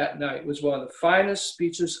gave that night was one of the finest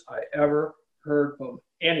speeches I ever heard from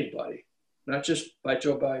anybody, not just by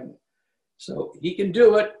Joe Biden. So he can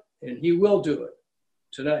do it, and he will do it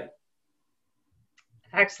tonight.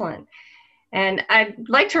 Excellent. And I'd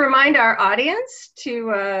like to remind our audience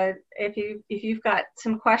to, if you've got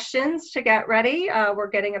some questions, to get ready. We're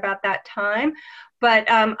getting about that time. But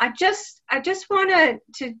I just want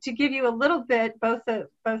to give you a little bit, both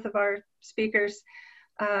of our speakers,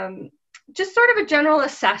 just sort of a general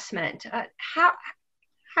assessment.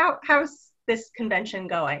 How's this convention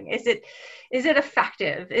going? Is it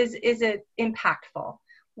effective? Is it impactful?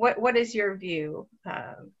 What is your view,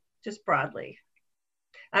 just broadly?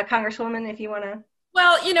 Congresswoman, if you want to.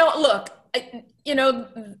 Well, look,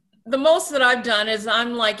 the most that I've done is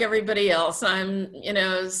I'm like everybody else. I'm,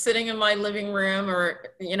 sitting in my living room, or,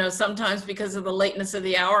 sometimes because of the lateness of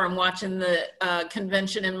the hour, I'm watching the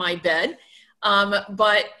convention in my bed.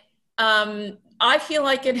 But I feel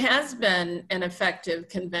like it has been an effective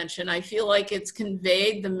convention. I feel like it's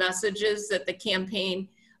conveyed the messages that the campaign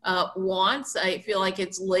wants. I feel like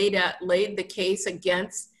it's laid the case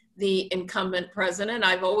against the incumbent president.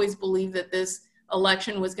 I've always believed that this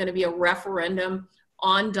election was going to be a referendum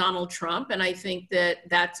on Donald Trump, and I think that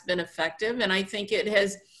that's been effective. And I think it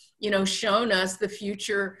has, shown us the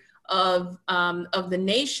future of the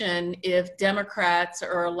nation if Democrats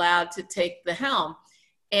are allowed to take the helm.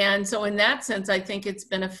 And so in that sense, I think it's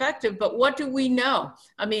been effective. But what do we know?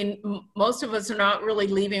 I mean, most of us are not really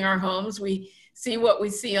leaving our homes. We see what we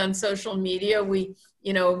see on social media. We,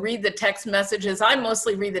 read the text messages. I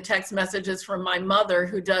mostly read the text messages from my mother,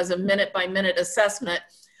 who does a minute-by-minute assessment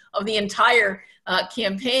of the entire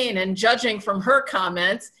campaign. And judging from her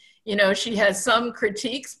comments, she has some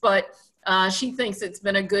critiques, but she thinks it's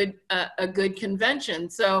been a good convention.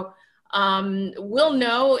 So we'll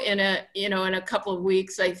know in a couple of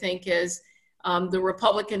weeks, I think, as the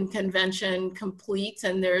Republican convention completes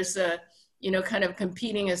and there's a, kind of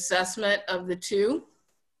competing assessment of the two.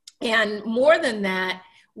 And more than that,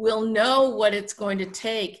 we'll know what it's going to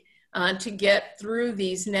take to get through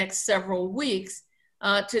these next several weeks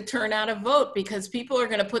to turn out a vote, because people are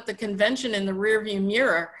going to put the convention in the rearview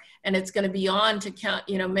mirror, and it's going to be on to count,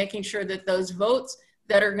 making sure that those votes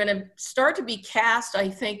that are going to start to be cast, I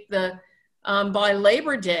think, by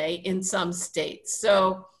Labor Day in some states.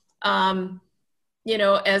 So,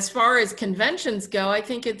 as far as conventions go, I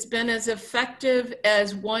think it's been as effective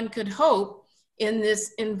as one could hope in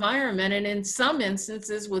this environment, and in some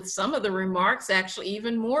instances, with some of the remarks, actually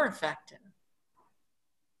even more effective.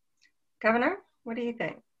 Governor, what do you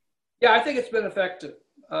think? Yeah, I think it's been effective.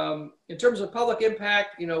 In terms of public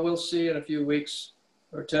impact, we'll see in a few weeks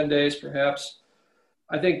or 10 days, perhaps.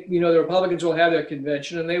 I think, the Republicans will have their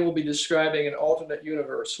convention, and they will be describing an alternate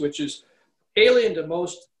universe, which is alien to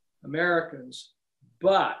most Americans,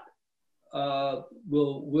 but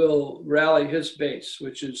will rally his base,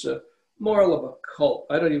 which is more of a cult.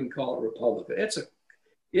 I don't even call it Republican.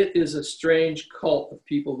 It is a strange cult of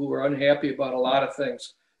people who are unhappy about a lot of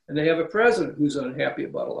things, and they have a president who's unhappy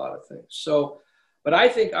about a lot of things. So, but I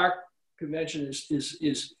think our convention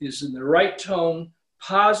is in the right tone,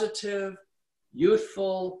 positive,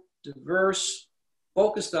 youthful, diverse,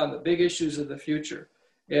 focused on the big issues of the future.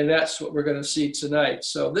 And that's what we're going to see tonight.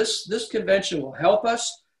 So this convention will help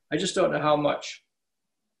us. I just don't know how much.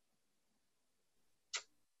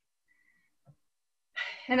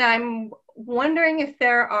 And I'm wondering if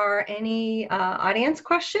there are any audience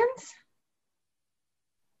questions.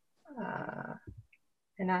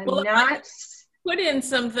 And I'm not... Put in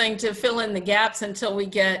something to fill in the gaps until we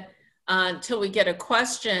get a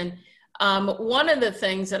question. One of the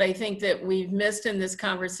things that I think that we've missed in this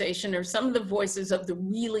conversation are some of the voices of the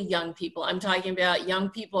really young people. I'm talking about young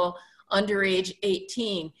people under age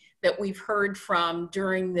 18 that we've heard from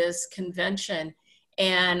during this convention.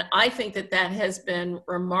 And I think that has been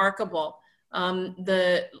remarkable.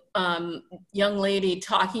 The young lady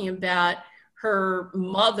talking about her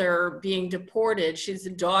mother being deported. She's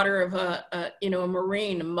the daughter of a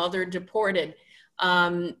Marine, a mother deported.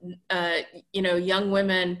 Young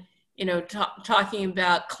women, talking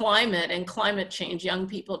about climate and climate change, young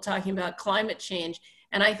people talking about climate change.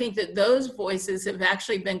 And I think that those voices have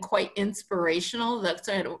actually been quite inspirational. That's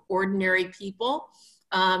kind of ordinary people.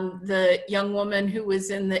 The young woman who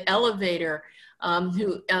was in the elevator,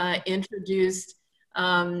 who introduced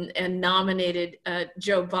and nominated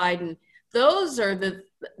Joe Biden.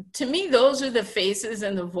 To me, those are the faces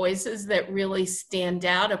and the voices that really stand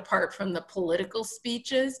out apart from the political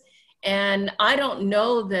speeches. And I don't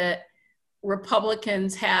know that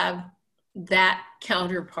Republicans have that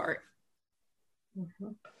counterpart.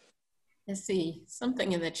 Mm-hmm. Let's see,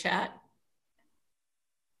 something in the chat.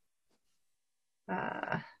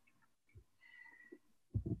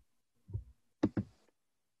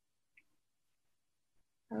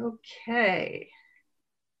 Okay.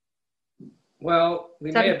 Well,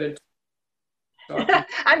 we may have been.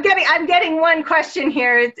 I'm getting one question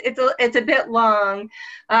here. It's a bit long,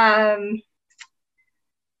 and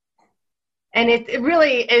it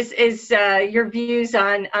really is your views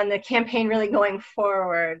on the campaign really going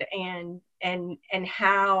forward, and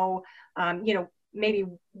how maybe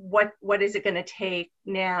what is it going to take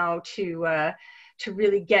now to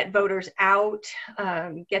really get voters out,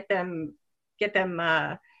 get them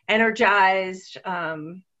energized.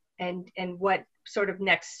 And what sort of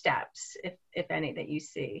next steps, if any, that you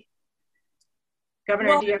see?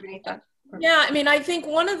 Governor, do you have any thoughts? Yeah, I mean, I think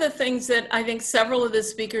one of the things that I think several of the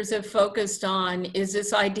speakers have focused on is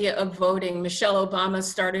this idea of voting. Michelle Obama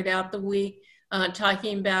started out the week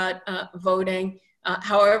talking about voting.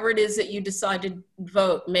 however it is that you decide to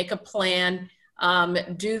vote, make a plan,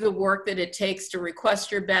 do the work that it takes to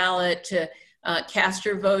request your ballot, to cast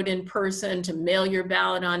your vote in person, to mail your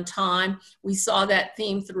ballot on time. We saw that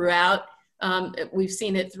theme throughout. We've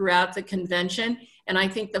seen it throughout the convention. And I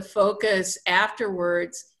think the focus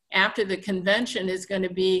afterwards, after the convention, is going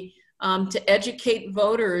to be to educate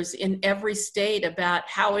voters in every state about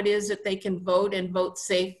how it is that they can vote and vote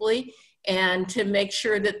safely, and to make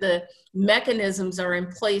sure that the mechanisms are in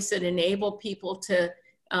place that enable people to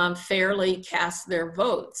fairly cast their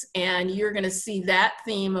votes. And you're going to see that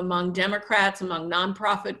theme among Democrats, among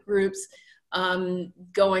nonprofit groups,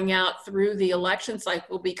 going out through the election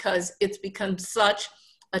cycle, because it's become such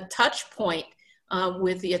a touch point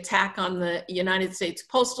with the attack on the United States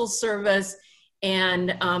Postal Service and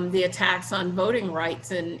the attacks on voting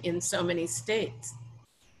rights in so many states.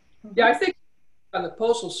 Yeah, I think on the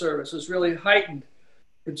Postal Service is really heightened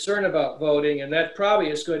concern about voting, and that probably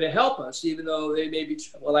is going to help us, even though they may be,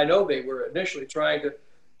 well, I know they were initially trying to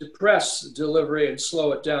depress delivery and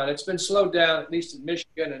slow it down. It's been slowed down, at least in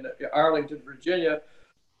Michigan and Arlington, Virginia,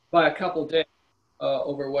 by a couple of days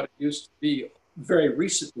over what it used to be, very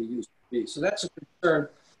recently used to be. So that's a concern.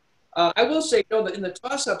 I will say, you know, that in the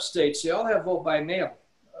toss-up states, they all have vote by mail.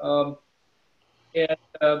 And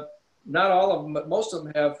not all of them, but most of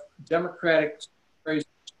them have Democratic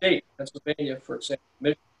state, Pennsylvania, for example,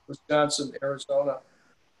 Michigan, Wisconsin, Arizona.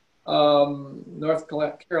 North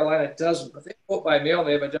Carolina doesn't, but they vote by mail and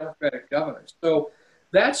they have a Democratic governor. So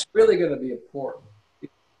that's really going to be important.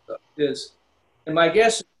 And my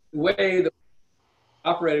guess is the way they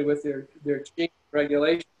operated with their change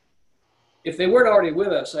regulation, if they weren't already with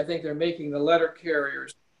us, I think they're making the letter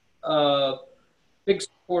carriers big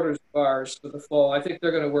supporters of ours for the fall. I think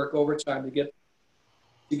they're going to work overtime to get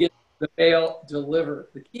the mail delivered.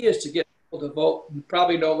 The key is to get people to vote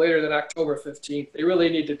probably no later than October 15th. They really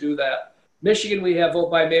need to do that. Michigan, we have vote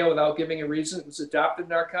by mail without giving a reason. It was adopted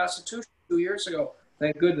in our Constitution 2 years ago.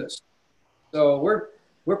 Thank goodness. So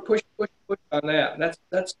we're push on that. And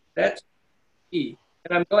that's key.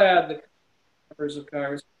 And I'm glad the members of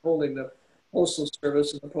Congress are holding the Postal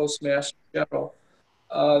Service and the Postmaster General.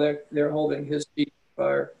 They're holding his feet to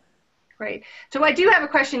fire. Great. So I do have a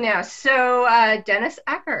question now. So Dennis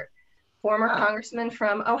Eckert, former congressman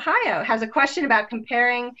from Ohio, has a question about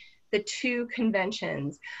comparing the two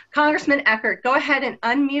conventions. Congressman Eckert, go ahead and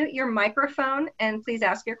unmute your microphone and please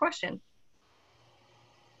ask your question.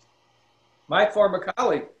 My former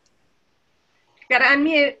colleague. Got to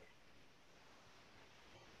unmute.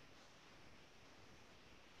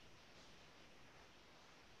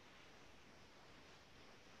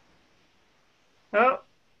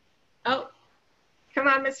 Oh, come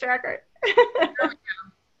on, Mr. Eckert.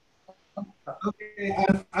 Okay,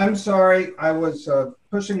 I'm sorry. I was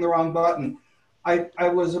pushing the wrong button. I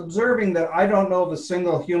was observing that I don't know of a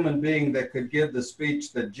single human being that could give the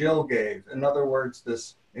speech that Jill gave. In other words,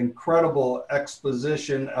 this incredible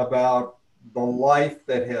exposition about the life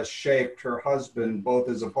that has shaped her husband, both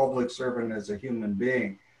as a public servant and as a human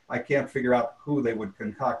being. I can't figure out who they would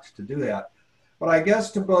concoct to do that. But I guess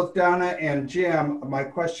to both Donna and Jim, my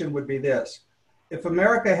question would be this. If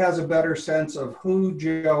America has a better sense of who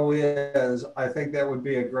Joe is, I think that would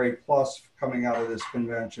be a great plus coming out of this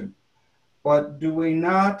convention. But do we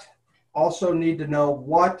not also need to know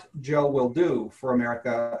what Joe will do for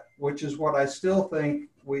America, which is what I still think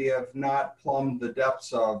we have not plumbed the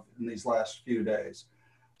depths of in these last few days.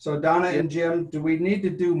 So Donna and Jim, do we need to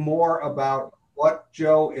do more about what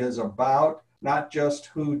Joe is about, not just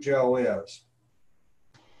who Joe is?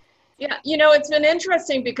 Yeah, you know, it's been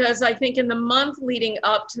interesting because I think in the month leading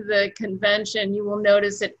up to the convention, you will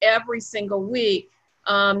notice that every single week,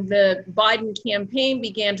 the Biden campaign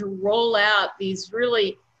began to roll out these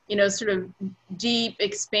really, you know, sort of deep,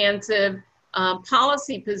 expansive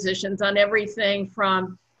policy positions on everything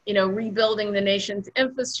from, you know, rebuilding the nation's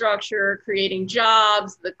infrastructure, creating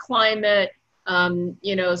jobs, the climate,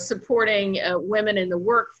 you know, supporting women in the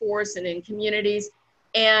workforce and in communities.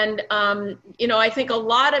 And, you know, I think a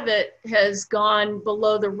lot of it has gone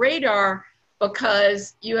below the radar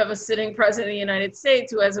because you have a sitting president of the United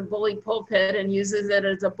States who has a bully pulpit and uses it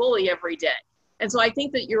as a bully every day. And so I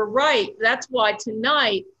think that you're right. That's why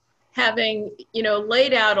tonight, having, you know,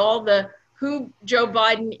 laid out all the who Joe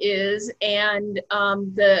Biden is and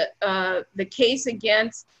the case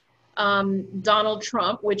against Donald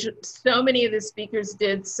Trump, which so many of the speakers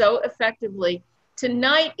did so effectively.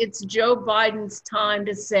 Tonight, it's Joe Biden's time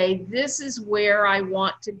to say, this is where I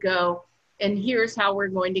want to go, and here's how we're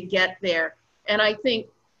going to get there. And I think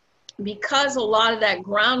because a lot of that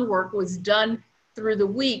groundwork was done through the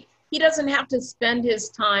week, he doesn't have to spend his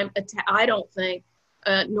time, I don't think,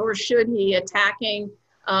 nor should he, attacking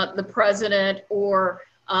the president or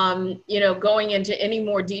going into any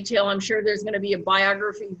more detail. I'm sure there's going to be a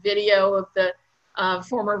biography video of the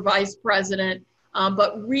former vice president,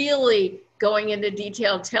 but really going into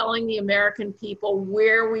detail, telling the American people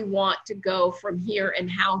where we want to go from here and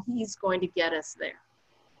how he's going to get us there.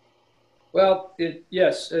 Well,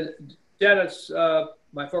 yes, Dennis,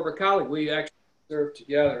 my former colleague, we actually served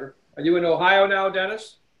together. Are you in Ohio now,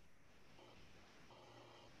 Dennis?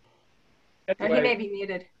 Anyway, he may be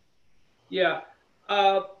muted. Yeah.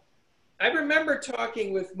 I remember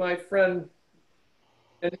talking with my friend,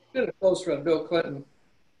 and he's been a close friend, Bill Clinton,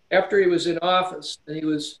 after he was in office, and he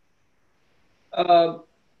was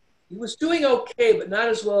doing okay, but not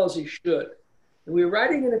as well as he should. And we were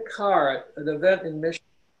riding in a car at an event in Michigan.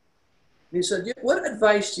 And he said, "What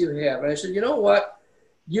advice do you have?" And I said, "You know what?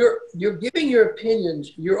 You're giving your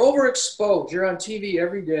opinions. You're overexposed. You're on TV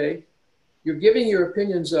every day. You're giving your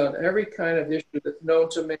opinions on every kind of issue that's known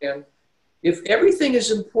to man. If everything is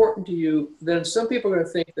important to you, then some people are going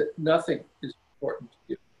to think that nothing is important to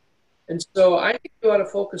you. And so I think you ought to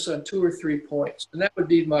focus on 2 or 3 points. And that would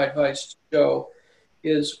be my advice to Joe,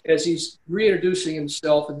 is as he's reintroducing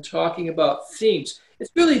himself and talking about themes.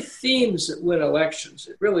 It's really themes that win elections.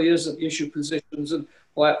 It really isn't issue positions and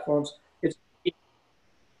platforms.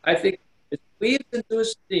 I think if he leads into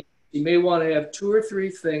his theme, he may want to have 2 or 3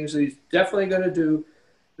 things that he's definitely going to do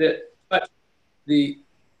that touch the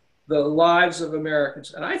lives of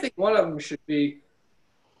Americans. And I think one of them should be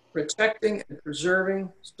protecting and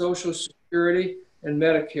preserving Social Security and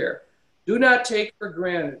Medicare. Do not take for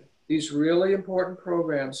granted these really important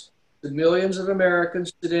programs to millions of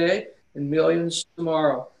Americans today and millions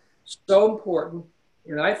tomorrow. So important.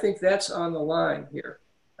 And I think that's on the line here.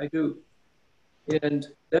 I do. And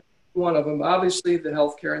that's one of them. Obviously, the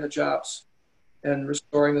healthcare and the jobs and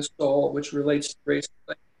restoring the soul, which relates to race.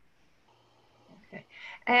 Okay.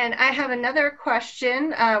 And I have another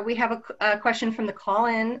question. We have a question from the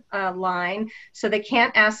call-in line, so they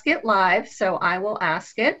can't ask it live, so I will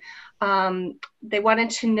ask it. They wanted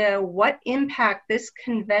to know what impact this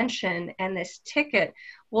convention and this ticket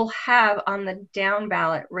will have on the down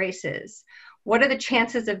ballot races. What are the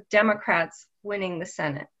chances of Democrats winning the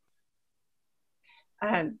Senate?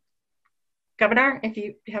 Governor, if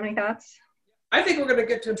you have any thoughts? I think we're going to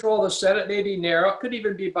get control of the Senate, maybe narrow. It could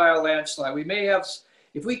even be by a landslide. We may have,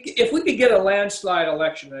 if we could get a landslide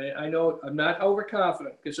election, I know I'm not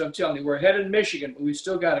overconfident because I'm telling you, we're ahead in Michigan, but we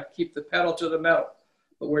still got to keep the pedal to the metal.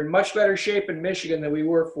 But we're in much better shape in Michigan than we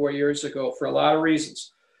were 4 years ago for a lot of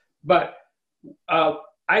reasons. But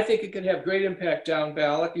I think it can have great impact down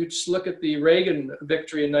ballot. You just look at the Reagan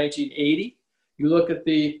victory in 1980. You look at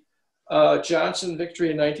the Johnson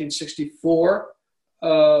victory in 1964.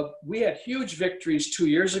 We had huge victories 2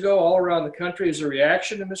 years ago all around the country as a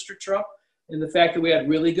reaction to Mr. Trump, and the fact that we had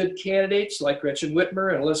really good candidates like Gretchen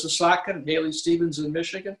Whitmer and Alyssa Slotkin and Haley Stevens in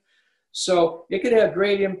Michigan. So it could have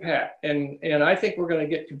great impact, and I think we're going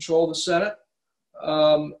to get control of the Senate.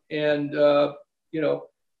 You know,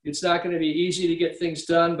 it's not going to be easy to get things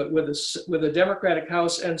done, but with a Democratic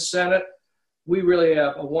House and Senate, we really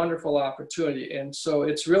have a wonderful opportunity. And so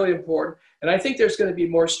it's really important. And I think there's going to be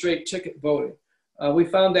more straight ticket voting. We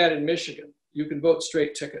found that in Michigan. You can vote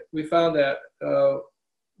straight ticket. We found that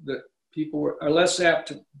that people are less apt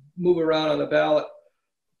to move around on the ballot.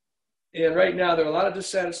 And right now, there are a lot of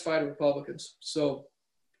dissatisfied Republicans. So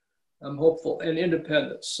I'm hopeful, and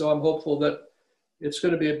independents. So I'm hopeful that it's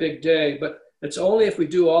going to be a big day. But it's only if we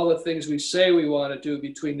do all the things we say we want to do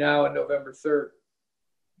between now and November 3rd.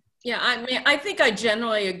 Yeah, I mean, I think I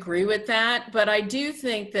generally agree with that, but I do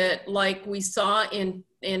think that, like we saw in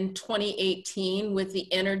 2018 with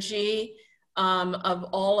the energy of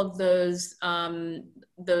all of those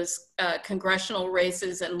congressional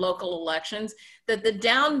races and local elections, that the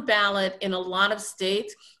down ballot in a lot of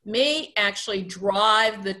states may actually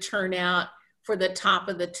drive the turnout for the top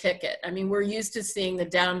of the ticket. I mean, we're used to seeing the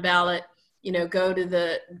down ballot, you know, go to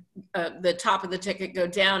the top of the ticket, go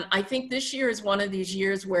down. I think this year is one of these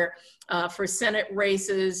years where for Senate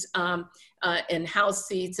races and House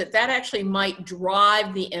seats, that actually might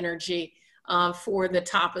drive the energy for the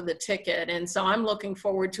top of the ticket. And so I'm looking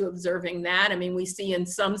forward to observing that. I mean, we see in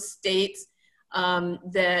some states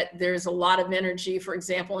that there's a lot of energy, for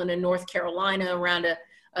example, in North Carolina around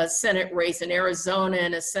a Senate race, in Arizona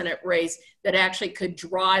and a Senate race that actually could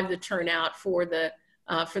drive the turnout for the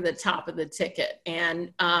top of the ticket.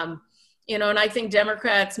 And, you know, and I think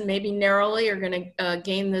Democrats maybe narrowly are going to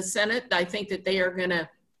gain the Senate. I think that they are going to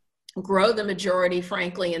grow the majority,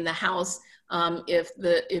 frankly, in the House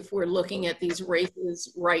if we're looking at these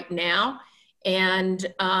races right now. And,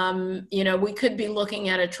 we could be looking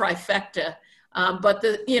at a trifecta. But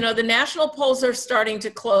the national polls are starting to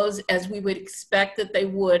close as we would expect that they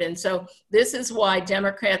would. And so this is why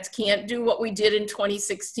Democrats can't do what we did in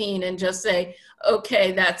 2016 and just say,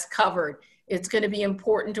 okay, that's covered. It's going to be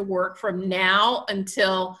important to work from now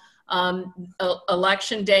until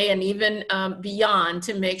election day and even beyond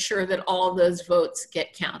to make sure that all of those votes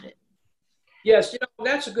get counted. Yes,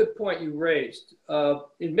 that's a good point you raised.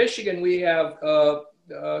 In Michigan, we have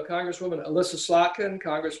Congresswoman Alyssa Slotkin,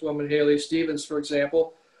 Congresswoman Haley Stevens, for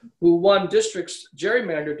example, who won districts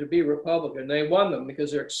gerrymandered to be Republican. They won them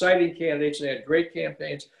because they're exciting candidates and they had great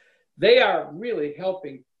campaigns. They are really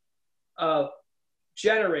helping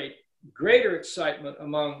generate greater excitement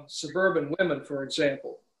among suburban women, for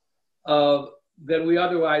example, than we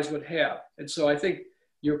otherwise would have. And so I think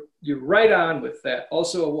you're right on with that.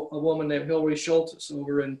 Also, a woman named Hillary Schultes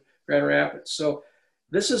over in Grand Rapids. So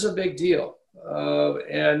this is a big deal.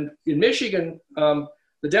 And in Michigan,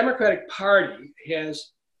 the Democratic Party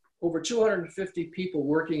has over 250 people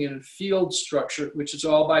working in a field structure, which is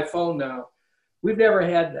all by phone now. We've never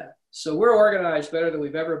had that. So we're organized better than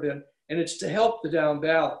we've ever been. And it's to help the down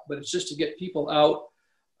ballot, but it's just to get people out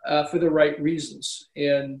for the right reasons.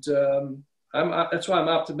 And that's why I'm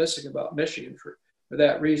optimistic about Michigan for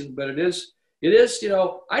that reason. But it is,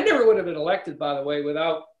 I never would have been elected, by the way,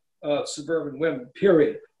 without suburban women,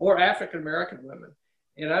 period, or African-American women.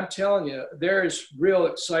 And I'm telling you, there is real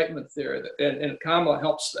excitement there, and Kamala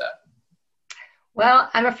helps that. Well,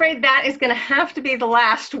 I'm afraid that is going to have to be the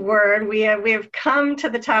last word. We have come to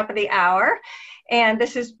the top of the hour, and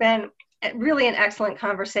this has been really an excellent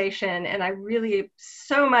conversation, and I really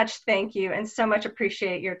so much thank you and so much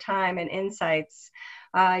appreciate your time and insights.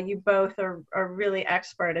 You both are really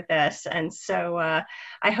expert at this, and so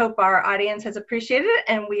I hope our audience has appreciated it,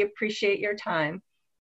 and we appreciate your time.